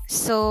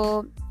 सो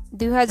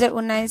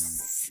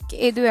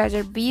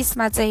 2020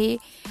 मा चाहिँ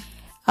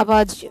अब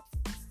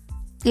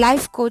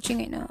लाइफ कोचिङ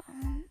होइन,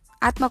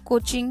 आत्मा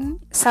कोचिङ,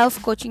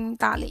 सेल्फ कोचिङ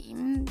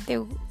तालिम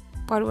त्यो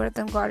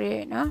परिवर्तन गरे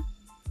होइन।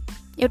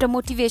 एउटा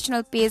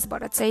मोटिभेसनल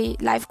पेजबाट चाहिँ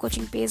लाइफ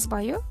कोचिङ पेज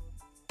भयो,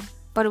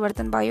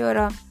 परिवर्तन भयो।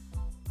 र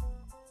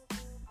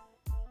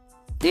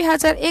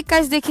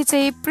 2021 देखि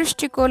चाहिँ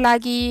पृष्ठको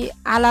लागि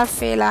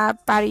आलाफेला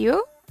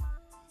पारियो,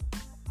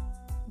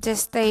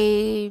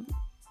 जस्तै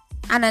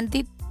अनन्त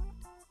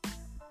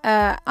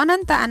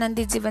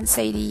आनन्दित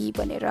जीवनशैली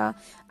भनेर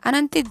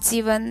अनन्तित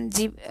जीवन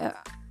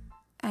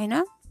होइन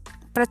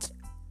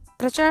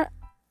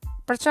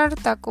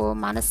प्रचरताको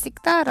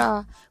मानसिकता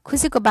र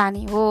खुसीको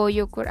बानी हो।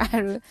 यो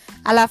कुराहरू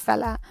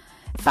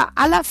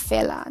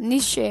आलाफेला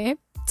निश्चय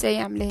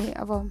चाहिँ हामीले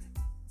अब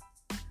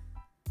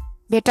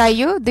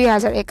भेटाइयो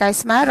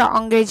 2021 मा। र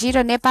अङ्ग्रेजी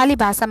र नेपाली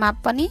भाषामा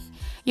पनि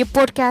यो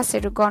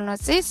पोडकास्टहरू गर्न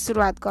चाहिँ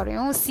सुरुवात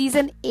गऱ्यौँ।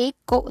 सिजन 1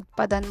 को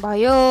उत्पादन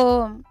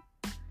भयो।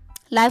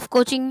 लाइफ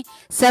कोचिङ,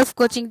 सेल्फ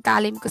कोचिङ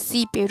तालिमको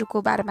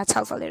सिपहरूको बारेमा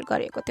छलफलहरू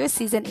गरेको थियो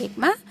सिजन 1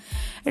 मा।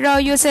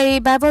 र यो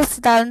चाहिँ बाइबल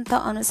सिद्धान्त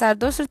अनुसार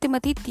दोस्रो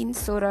तिमोथी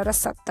 3:16 र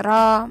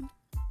 17।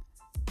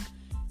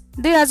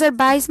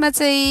 2022 मा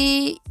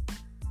चाहिँ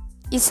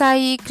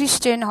इसाई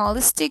क्रिस्चियन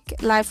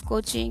होलिस्टिक लाइफ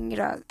कोचिङ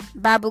र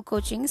बाइबल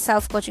कोचिङ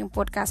सेल्फ कोचिङ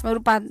पोडकास्टमा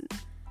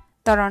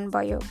रूपान्तरण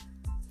भयो।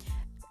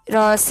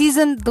 र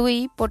सिजन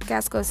 2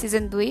 पोडकास्टको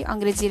सिजन 2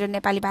 अङ्ग्रेजी र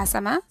नेपाली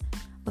भाषामा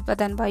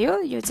उत्पादन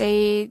भयो। यो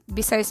चाहिँ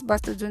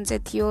विषयवस्तु जुन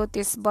चाहिँ थियो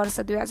त्यस वर्ष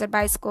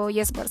 2022 को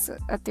यस वर्ष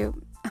त्यो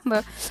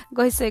अब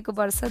गइसकेको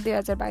वर्ष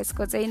 2022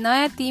 को चाहिँ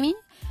नयाँ तिमी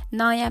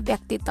नयाँ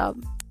व्यक्तित्व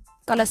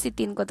कलसी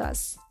 3 को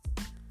 10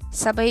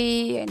 सबै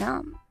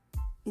होइन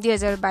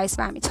 2022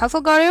 मा हामी छलफल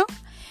गऱ्यौँ।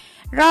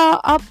 र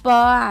अब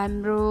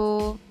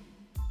हाम्रो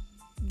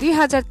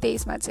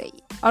 2023 मा चाहिँ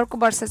अर्को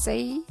वर्ष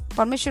चाहिँ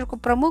परमेश्वरको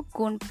प्रमुख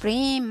गुण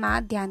प्रेममा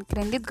ध्यान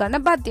केन्द्रित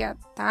गर्न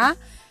बाध्यता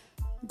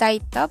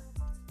दायित्व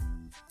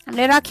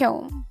हामीले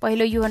राख्यौँ।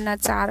 पहिलो यूहन्ना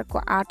 4 को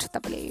 8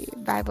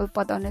 तपाईँले बाइबल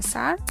पद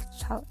अनुसार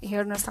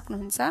हेर्न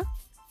सक्नुहुन्छ।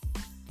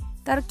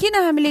 तर किन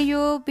हामीले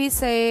यो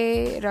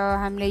विषय र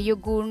हामीले यो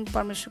गुण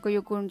परमेश्वरको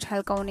यो गुण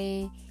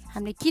झल्काउने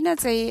हामीले किन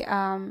चाहिँ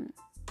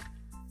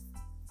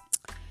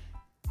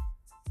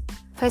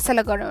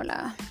फैसला गर्नु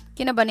होला?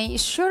 किनभने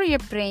ईश्वरीय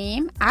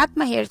प्रेम,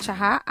 आत्मा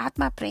हेरचाह,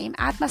 आत्मा प्रेम,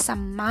 आत्मा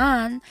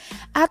सम्मान,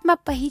 आत्मा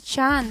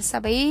पहिचान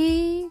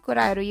सबै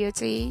कुराहरू यो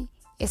चाहिँ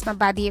यसमा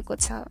बाँधिएको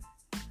छ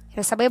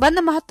र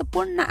सबैभन्दा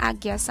महत्त्वपूर्ण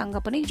आज्ञासँग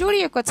पनि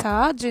जोडिएको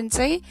छ जुन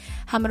चाहिँ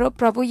हाम्रो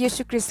प्रभु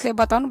येशू ख्रीष्टले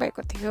बताउनु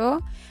भएको थियो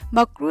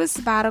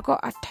मक्रुस 12 को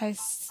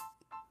 28,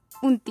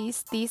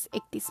 29, 30,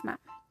 31 मा।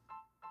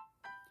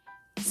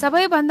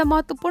 सबैभन्दा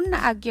महत्त्वपूर्ण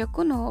आज्ञा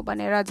कुन हो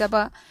भनेर जब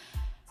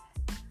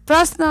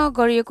प्रश्न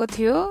गरिएको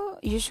थियो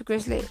येशू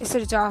ख्रीष्टले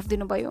यसरी जवाफ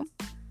दिनुभयो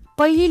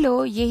पहिलो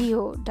यही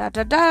हो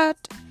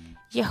डट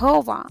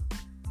यहोवा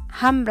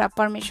हाम्रा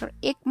परमेश्वर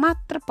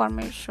एकमात्र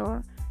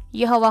परमेश्वर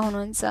यहोवा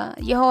हुनुहुन्छ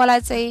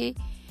यहोवालाई चाहिँ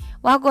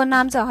उहाँको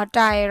नाम चाहिँ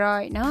हटाएर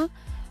हैन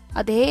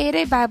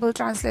धेरै बाइबल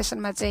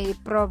ट्रान्सलेसनमा चाहिँ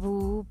प्रभु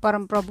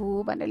परमप्रभु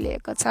भनेर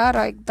लेखेको छ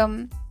र एकदम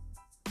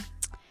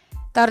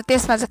तर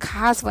त्यसमा चाहिँ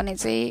खास भने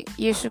चाहिँ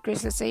येशू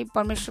ख्रीष्टले चाहिँ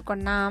परमेश्वरको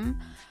नाम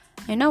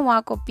हैन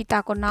उहाँको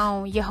पिताको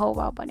नाउँ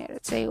यहोवा भनेर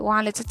चाहिँ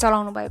उहाँले चाहिँ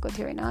चलाउनु भएको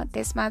थियो हैन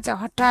त्यसमा चाहिँ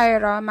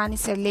हटाएर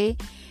मानिसहरूले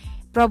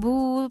प्रभु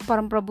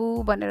परमप्रभु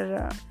भनेर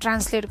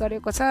ट्रान्सलेट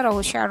गरेको छ र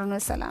होशियार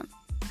हुनुहोस् होला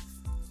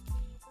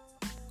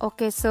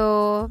okay so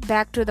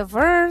back to the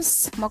verse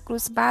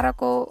मक्रुस 12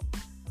 को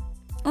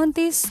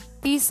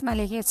 29-30 मा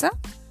लेखिएको छ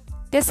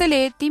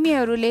त्यसैले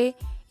तिमीहरूले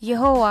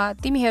यहोवा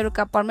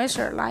तिमीहरूका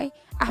परमेश्वरलाई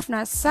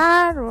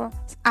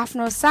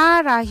आफ्नो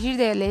सारा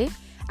हृदयले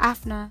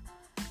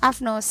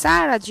आफ्नो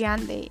सारा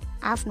ज्यानले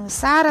आफ्नो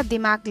सारा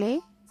दिमागले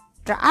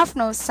र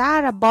आफ्नो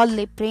सारा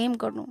बलले प्रेम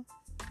गर्नु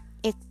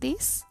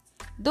 31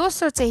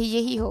 दोस्रो चाहिँ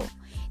यही हो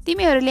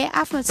तिमीहरूले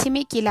आफ्नो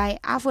छिमेकीलाई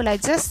आफूलाई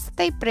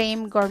जस्तै प्रेम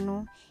गर्नु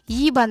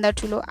यी भन्दा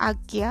ठुलो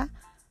आज्ञा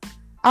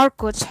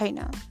अर्को छैन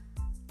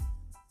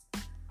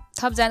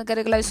थप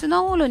जानकारीको लागि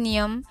सुनौलो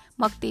नियम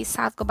मत्ती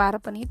 7 को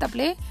 12 पनि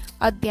तपाईले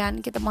अध्ययन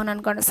के त मनन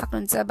गर्न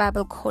सक्नुहुन्छ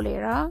बाइबल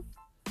खोलेर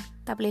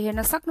तपाईले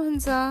हेर्न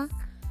सक्नुहुन्छ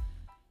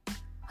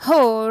हो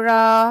र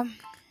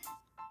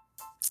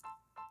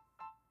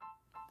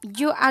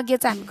यो आज्ञा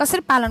चाहिँ हामी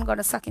कसरी पालन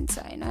गर्न सकिन्छ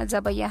हैन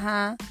जब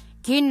यहाँ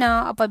घृणा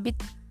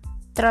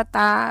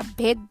अपवित्रता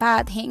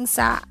भेदभाव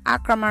हिंसा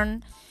आक्रमण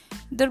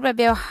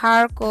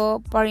दुर्व्यवहारको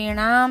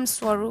परिणाम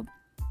स्वरूप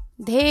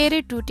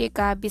धेरै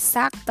टुटेका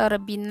विषाक्त र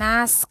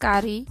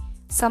विनाशकारी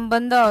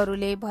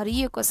सम्बन्धहरूले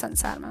भरिएको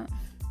संसारमा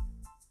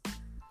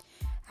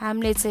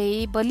हामीले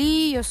चाहिँ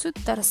बलियो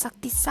शुद्ध र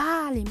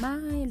शक्तिशाली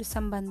मायालु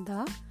सम्बन्ध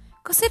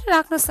कसरी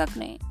राख्न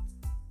सक्ने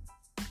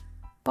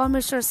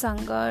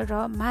परमेश्वरसँग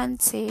र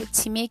मान्छे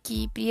छिमेकी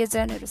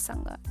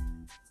प्रियजनहरूसँग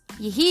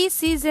यही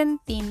सिजन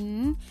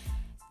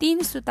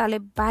 3 सुताले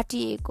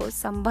बाटिएको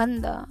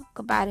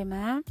सम्बन्धको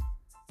बारेमा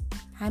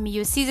हामी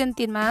यो सिजन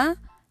 3 मा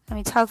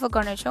हामी छलफल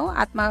गर्नेछौँ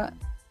आत्मा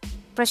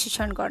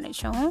प्रशिक्षण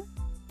गर्नेछौँ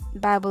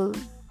बाइबल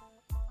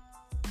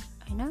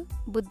हैन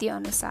बुद्धि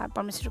अनुसार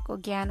परमेश्वरको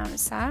ज्ञान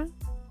अनुसार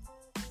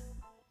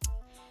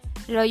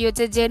र यो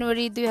चाहिँ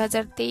जनवरी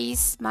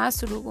 2023 मा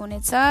सुरु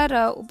हुनेछ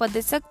र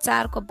उपदेशक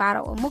 4 को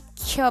 12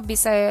 मुख्य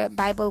विषय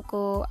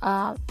बाइबलको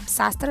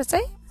शास्त्र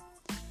चाहिँ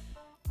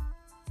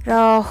र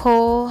हो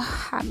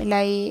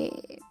हामीलाई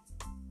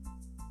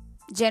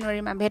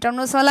जनवरीमा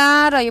भेटाउनुहोस् होला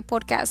र यो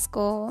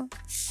पोडकास्टको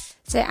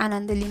चाहिँ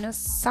आनन्द लिन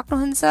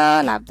सक्नुहुन्छ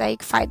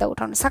लाभदायक फाइदा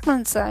उठाउन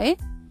सक्नुहुन्छ है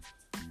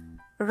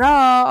र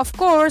अफ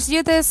कोर्स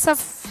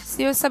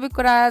यो सबै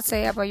कुरा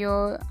चाहिँ अब यो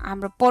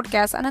हाम्रो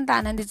पोडकास्ट अनन्त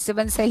आनन्दित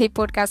जीवनशैली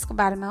पोडकास्टको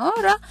बारेमा हो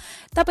र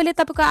तपाईले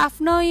तपाईको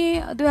आफ्नो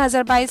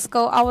 2022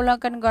 को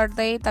अवलोकन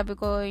गर्दै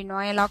तपाईको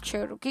नयाँ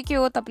लक्ष्यहरू के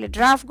हो तपाईले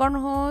ड्राफ्ट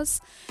गर्नुहोस्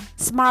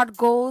smart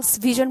goals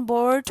vision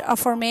board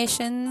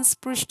affirmations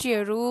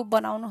पृष्ठहरू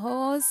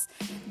बनाउनुहोस्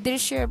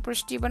दृश्य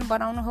पृष्ठ पनि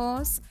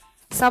बनाउनुहोस्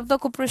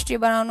शब्दको पृष्ठ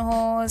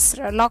बनाउनुहोस्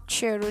र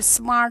लक्ष्यहरू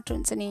स्मार्ट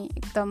हुन्छ नि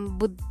एकदम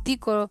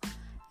बुद्धिको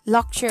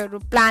लक्ष्यहरू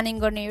प्लानिङ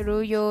गर्नेहरू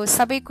यो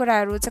सबै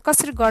कुराहरू चाहिँ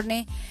कसरी गर्ने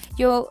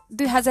यो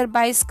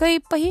 2022 कै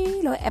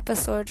पहिलो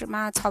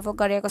एपिसोडमा छलफल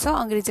गरेको छ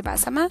अंग्रेजी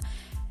भाषामा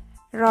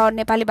र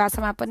नेपाली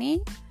भाषामा पनि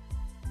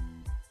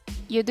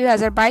यो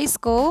 2022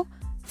 को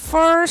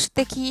फर्स्ट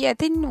देखि आई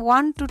थिंक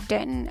 1 to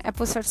 10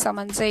 एपिसोड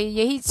सम्म चाहिँ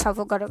यही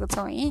छलफल गरेको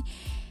छौं है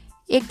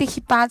 1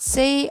 देखि 5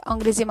 चाहिँ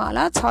अंग्रेजीमा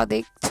होला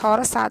 6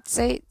 र 7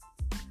 चाहिँ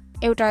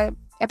एउटा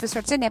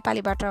एपिसोड चाहिँ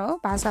नेपालीबाट हो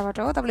भाषाबाट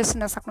हो तपाईले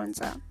सुन्न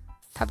सक्नुहुन्छ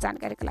थप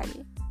जानकारीको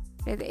लागि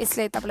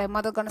यसले तपाईलाई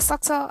मद्दत गर्न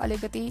सक्छ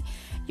अलिकति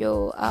यो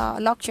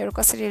लक्ष्यहरू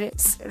कसरी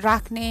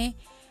राख्ने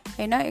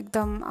हैन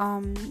एकदम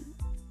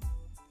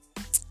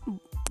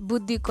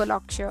बुद्धिको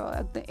लक्ष्य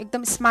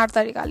एकदम स्मार्ट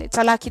तरिकाले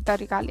चलाखी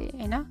तरिकाले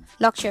हैन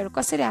लक्ष्यहरू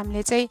कसरी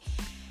हामीले चाहिँ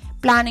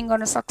प्लानिङ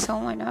गर्न सक्छौं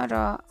हैन र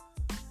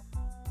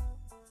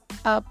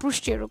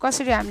पृष्ठहरू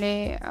कसरी हामीले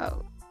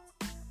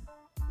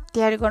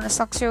तयारी गर्न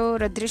सक्छौं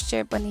र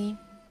दृश्य पनि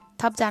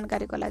थप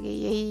जानकारीको लागि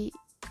यही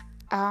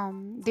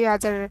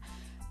 2000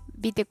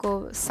 बितेको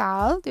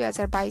साल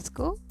 2022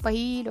 को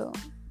पहिलो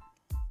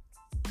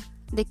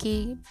देखि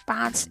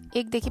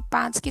 1 देखि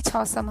 5 कि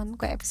 6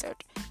 सम्मको एपिसोड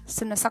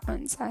सुन्न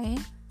सक्नुहुन्छ है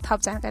थप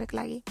जानकारीको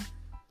लागि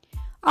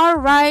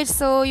अलराइट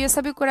सो यो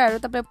सबै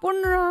कुराहरू तपाई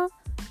पूर्ण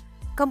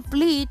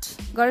कम्प्लिट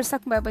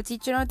गरिसक्नु भएपछि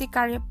चुनौती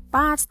कार्य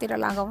 5 तिर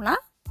लागौँला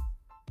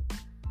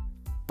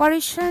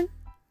परीक्षण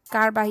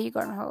कारबाही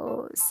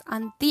गर्नुहोस्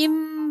अन्तिम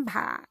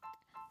भाग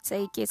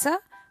चाहिँ के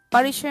छ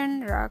परीक्षण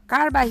र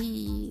कारबाही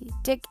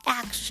टेक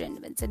एक्सन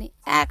भन्छ नि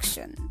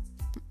एक्सन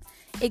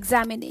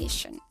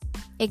एक्जामिनेसन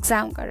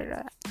एक्जाम गरेर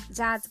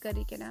जाँच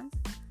गरिकन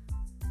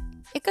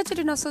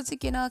एकैचोटि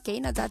नसोचिकन केही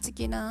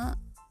नजाचिकन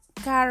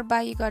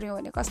कारबाही गर्यो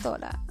भने कस्तो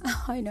होला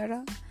हैन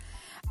र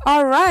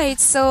अलराइट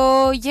सो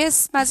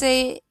यसमा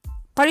चाहिँ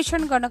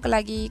परीक्षण गर्नको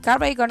लागि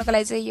कारबाही गर्नको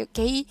लागि चाहिँ यो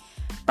केही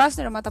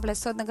प्रश्नहरू म तपाईँलाई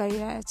सोध्न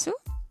गइरहेको छु।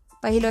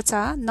 पहिलो छ,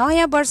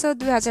 नयाँ वर्ष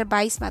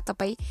 2022 मा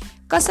तपाईँ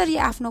कसरी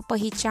आफ्नो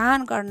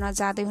पहिचान गर्न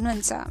जाँदै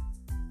हुनुहुन्छ?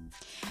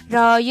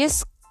 र यस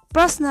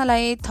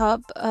प्रश्नलाई थप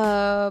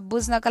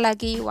बुझ्नका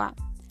लागि वा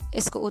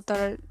यसको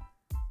उत्तर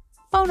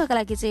पाउनका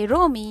लागि चाहिँ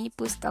रोमी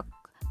पुस्तक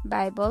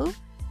बाइबल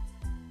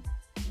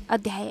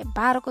अध्याय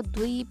 12 को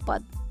 2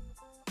 पद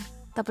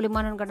तपाईँले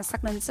मनन गर्न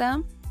सक्नुहुन्छ।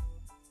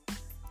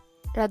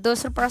 र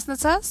दोस्रो प्रश्न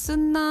छ,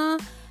 सुन्न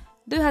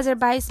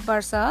 2022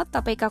 वर्ष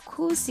तपाईँका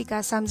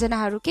खुसीका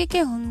सम्झनाहरू के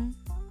हुन्?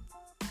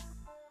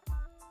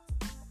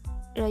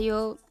 र यो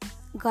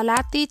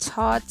गलाती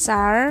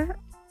 6:4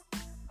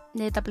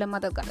 ले तपाईँले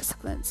मद्दत गर्न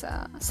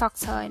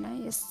सक्छ होइन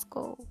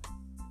यसको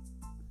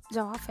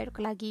जवाफहरूको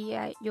लागि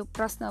या यो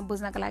प्रश्न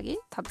बुझ्नका लागि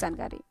थप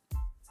जानकारी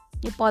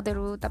यो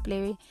पदहरू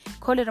तपाईँले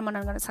खोलेर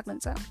मनन गर्न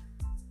सक्नुहुन्छ।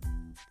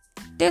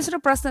 तेस्रो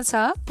प्रश्न छ,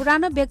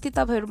 पुरानो व्यक्ति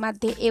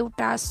तपाईँहरूमध्ये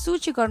एउटा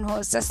सूची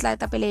गर्नुहोस् जसलाई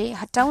तपाईँले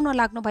हटाउन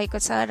लाग्नु भएको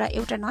छ र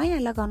एउटा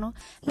नयाँ लगाउन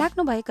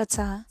लाग्नु भएको छ।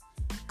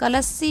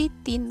 कलस्सी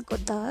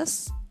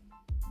 3:10।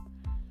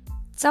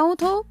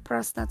 चौथो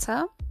प्रश्न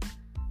छ,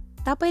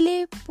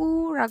 तपाईँले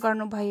पुरा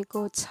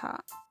गर्नुभएको छ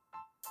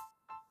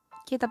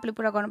के तपाईँले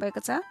पुरा गर्नुभएको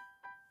छ?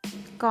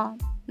 क,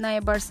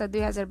 नयाँ वर्ष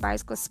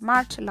 2022 को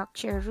स्मार्ट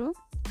लक्ष्यहरू,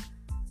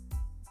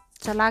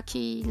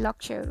 चलाखी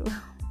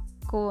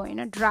लक्ष्यहरूको होइन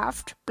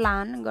ड्राफ्ट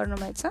प्लान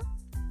गर्नुभएछ।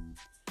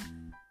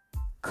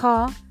 ख,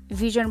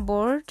 भिजन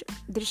बोर्ड,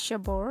 दृश्य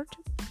बोर्ड।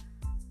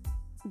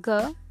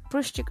 ग,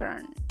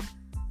 पुष्टिकरण,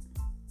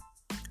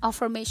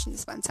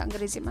 अफर्मेशन्स भन्छ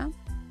अङ्ग्रेजीमा,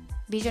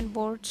 भिजन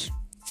बोर्ड,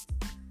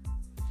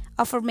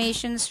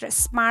 अफर्मेशन्स र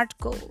स्मार्ट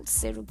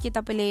गोल्सहरू के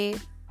तपाईँले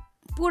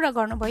पुरा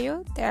गर्नुभयो,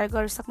 तयार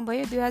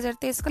गरिसक्नुभयो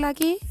 2023 को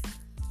लागि?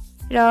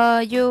 र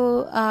यो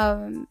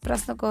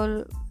प्रश्नको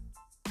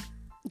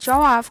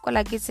जवाफको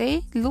लागि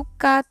चाहिँ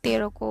लुका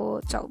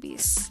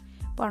 13:24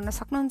 पढ्न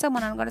सक्नुहुन्छ,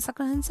 मनन गर्न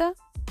सक्नुहुन्छ।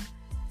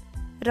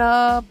 र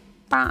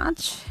 5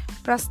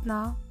 प्रश्न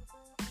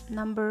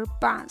नम्बर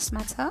 5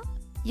 मा छ,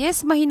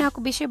 यस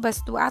महिनाको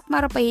विषयवस्तु आत्मा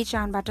र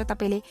पहिचानबाट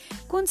तपाईँले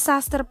कुन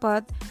शास्त्र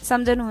पद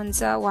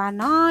सम्झनुहुन्छ वा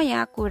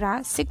नयाँ कुरा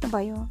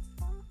सिक्नुभयो?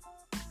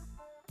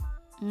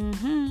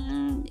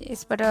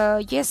 यसबाट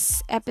यस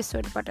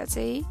एपिसोडबाट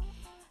चाहिँ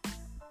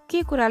के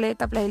कुराले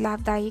तपाईँलाई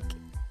लाभदायक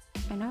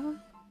होइन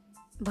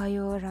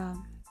भयो र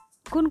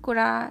कुन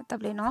कुरा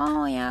तपाईँले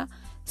नयाँ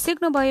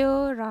सिक्नुभयो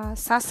र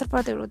शास्त्र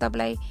पदहरू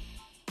तपाईँलाई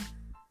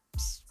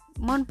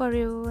मन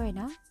पर्यो होइन,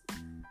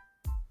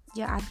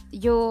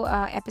 यो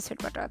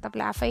एपिसोडबाट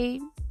तपाईँले आफै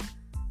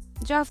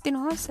जवाफ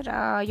दिनुहोस्। र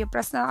यो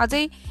प्रश्न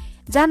अझै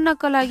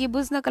जान्नको लागि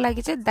बुझ्नको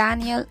लागि चाहिँ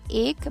दानियल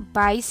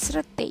 1:22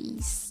 र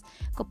 23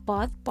 को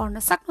पद पढ्न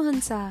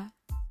सक्नुहुन्छ।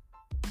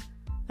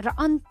 र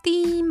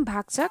अन्तिम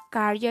भाग छ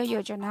कार्य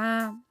योजना।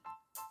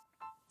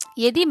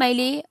 यदि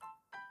मैले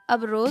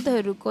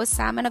अवरोधहरूको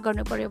सामना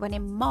गर्नु पर्यो भने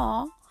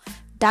म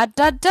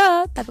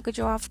तपाईँको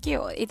जवाफ के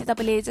हो? यदि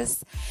तपाईँले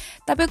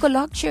तपाईँको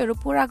लक्ष्यहरू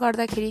पुरा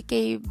गर्दाखेरि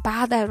केही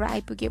बाधाहरू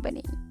आइपुग्यो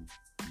भने,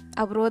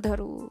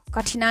 अवरोधहरू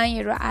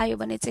कठिनाइहरू आयो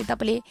भने चाहिँ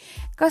तपाईँले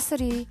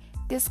कसरी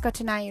त्यस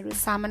कठिनाइहरू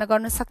सामना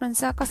गर्न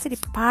सक्नुहुन्छ, कसरी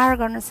पार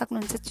गर्न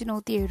सक्नुहुन्छ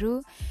चुनौतीहरू?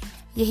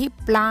 यही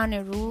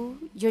प्लानहरू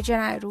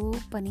योजनाहरू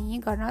पनि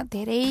गर्न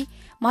धेरै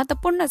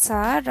महत्त्वपूर्ण छ।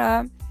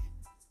 र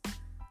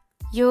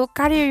यो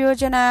कार्य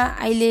योजना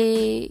अहिले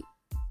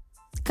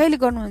कहिले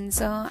गर्नुहुन्छ?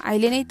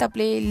 अहिले नै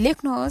तपाईँले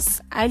लेख्नुहोस्,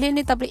 अहिले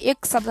नै तपाईँले एक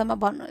शब्दमा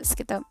भन्नुहोस्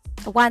कि त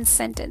 1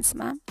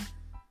 सेन्टेन्समा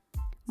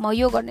म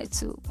यो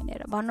गर्नेछु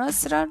भनेर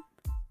भन्नुहोस्। र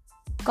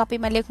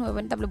कपीमा लेख्नुभयो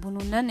भने तपाईँले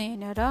भुल्नुहुन्न नि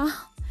होइन। र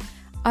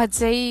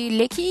अझै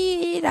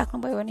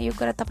लेखिराख्नुभयो भने, यो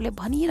कुरा तपाईँले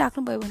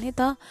भनिराख्नुभयो भने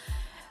त,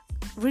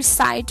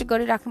 रिसाइट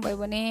गरिराख्नुभयो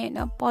भने होइन,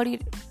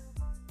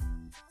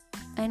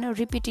 होइन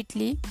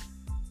रिपिटेडली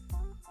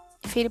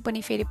फेरि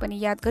पनि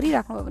याद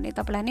गरिराख्नुभयो भने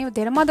तपाईँलाई नै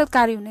धेरै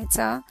मद्दतकारी हुनेछ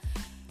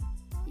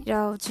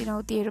र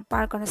चुनौतीहरू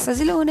पार गर्न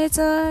सजिलो हुनेछ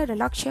र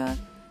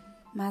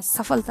लक्ष्यमा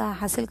सफलता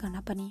हासिल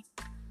गर्न पनि।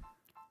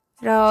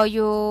 र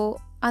यो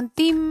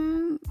अन्तिम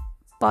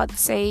पद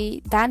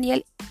चाहिँ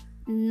दानियल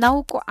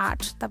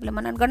 9:8 तपाईँले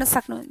मनन गर्न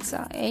सक्नुहुन्छ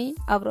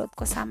है।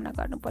 अवरोधको सामना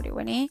गर्नु पर्यो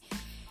भने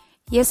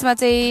यसमा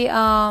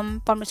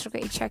चाहिँ परमेश्वरको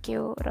इच्छा के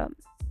हो र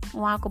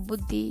उहाँको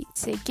बुद्धि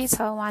चाहिँ के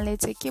छ, उहाँले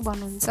चाहिँ के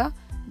भन्नुहुन्छ?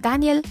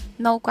 दानियल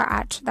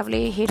 9:8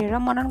 तपाईँले हेरेर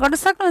मनन गर्न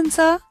सक्नुहुन्छ।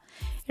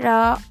 र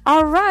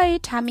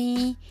अलराइट,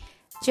 हामी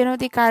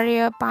चुनौती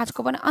कार्य 5 को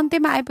पनि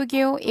अन्त्यमा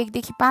आइपुग्यौँ, 1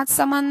 देखि 5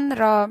 सम्म।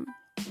 र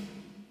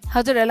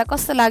हजुरहरूलाई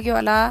कस्तो लाग्यो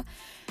होला?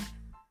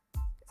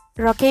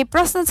 र केही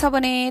प्रश्न छ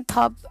भने,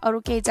 थप अरू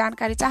केही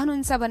जानकारी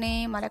चाहनुहुन्छ भने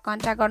मलाई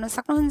कन्ट्याक्ट गर्न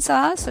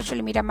सक्नुहुन्छ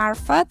सोसियल मिडिया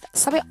मार्फत।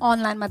 सबै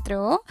अनलाइन मात्रै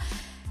हो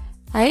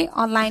है,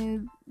 online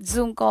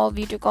Zoom call,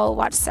 video call,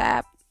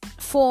 WhatsApp,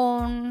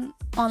 phone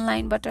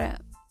अनलाइनबाट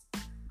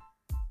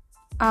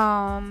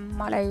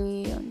मलाई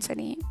हुन्छ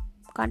नि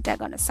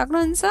कन्ट्याक्ट गर्न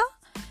सक्नुहुन्छ।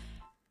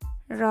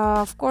 र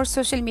अफकोर्स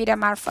सोसियल मिडिया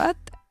मार्फत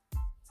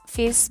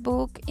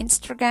Facebook,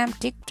 Instagram,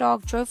 TikTok,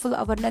 joyful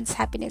abundance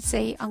happiness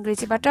चाहिँ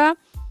अङ्ग्रेजीबाट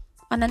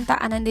अनन्त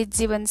आनन्दित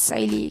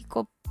जीवनशैलीको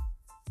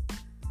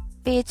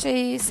पेज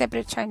चाहिँ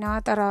सेपरेट छैन,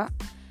 तर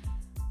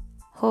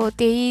हो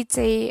त्यही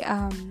चाहिँ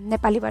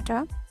नेपालीबाट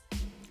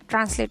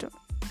ट्रान्सलेट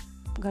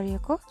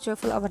गरिएको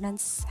जोयफुल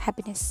अबन्डेन्स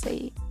ह्याप्पिनेस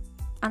चाहिँ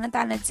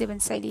आनन्द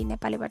जीवनशैली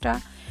नेपालीबाट।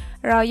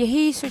 र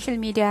यही सोसियल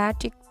मिडिया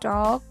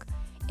टिकटक,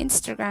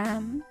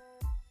 इन्स्टाग्राम,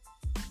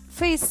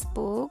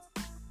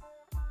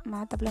 फेसबुकमा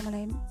तपाईँले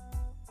मलाई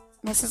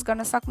मेसेज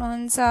गर्न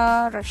सक्नुहुन्छ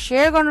र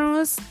सेयर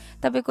गर्नुहोस्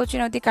तपाईँको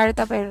चुनौती कार्य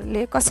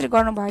तपाईँहरूले कसरी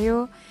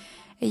गर्नुभयो,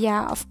 या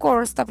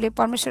अफकोर्स तपाईँले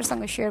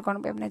परमेश्वरसँग सेयर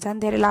गर्नुभयो भने झन्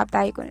धेरै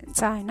लाभदायक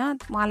हुन्छ होइन।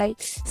 उहाँलाई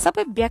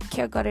सबै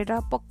व्याख्या गरेर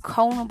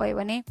पखाउनु भयो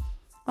भने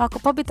उहाँको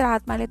पवित्र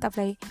आत्माले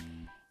तपाईँलाई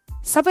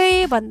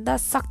सबैभन्दा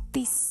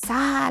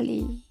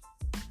शक्तिशाली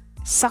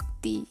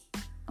शक्ति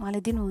उहाँले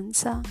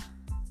दिनुहुन्छ,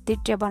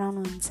 दृढ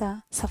बनाउनुहुन्छ,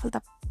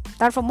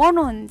 सफलतातर्फ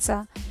मोड्नुहुन्छ।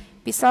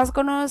 विश्वास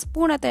गर्नुहोस्,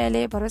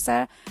 पूर्णतयाले भरोसा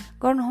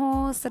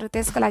गर्नुहोस् र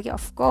त्यसको लागि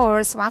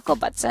अफकोर्स उहाँको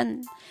वचन,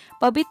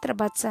 पवित्र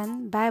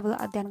वचन बाइबल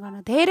अध्ययन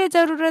गर्न धेरै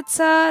जरुरत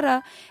छ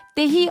र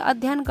त्यही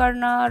अध्ययन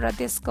गर्न र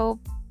त्यसको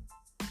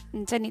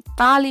हुन्छ नि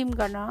तालिम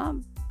गर्न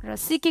र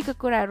सिकेको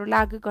कुराहरू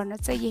लागू गर्न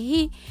चाहिँ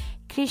यही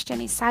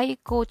क्रिस्चियन इसाई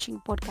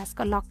कोचिङ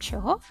पोडकास्टको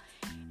लक्ष्य हो।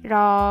 र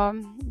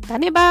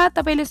धन्यवाद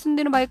तपाईँले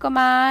सुनिदिनु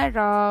भएकोमा,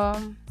 र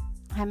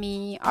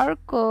हामी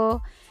अर्को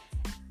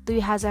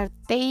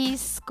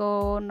 2023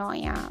 को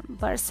नयाँ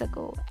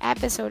वर्षको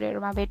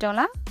एपिसोडहरूमा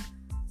भेटौँला।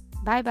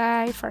 By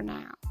by for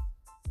now.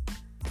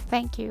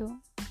 Thank you.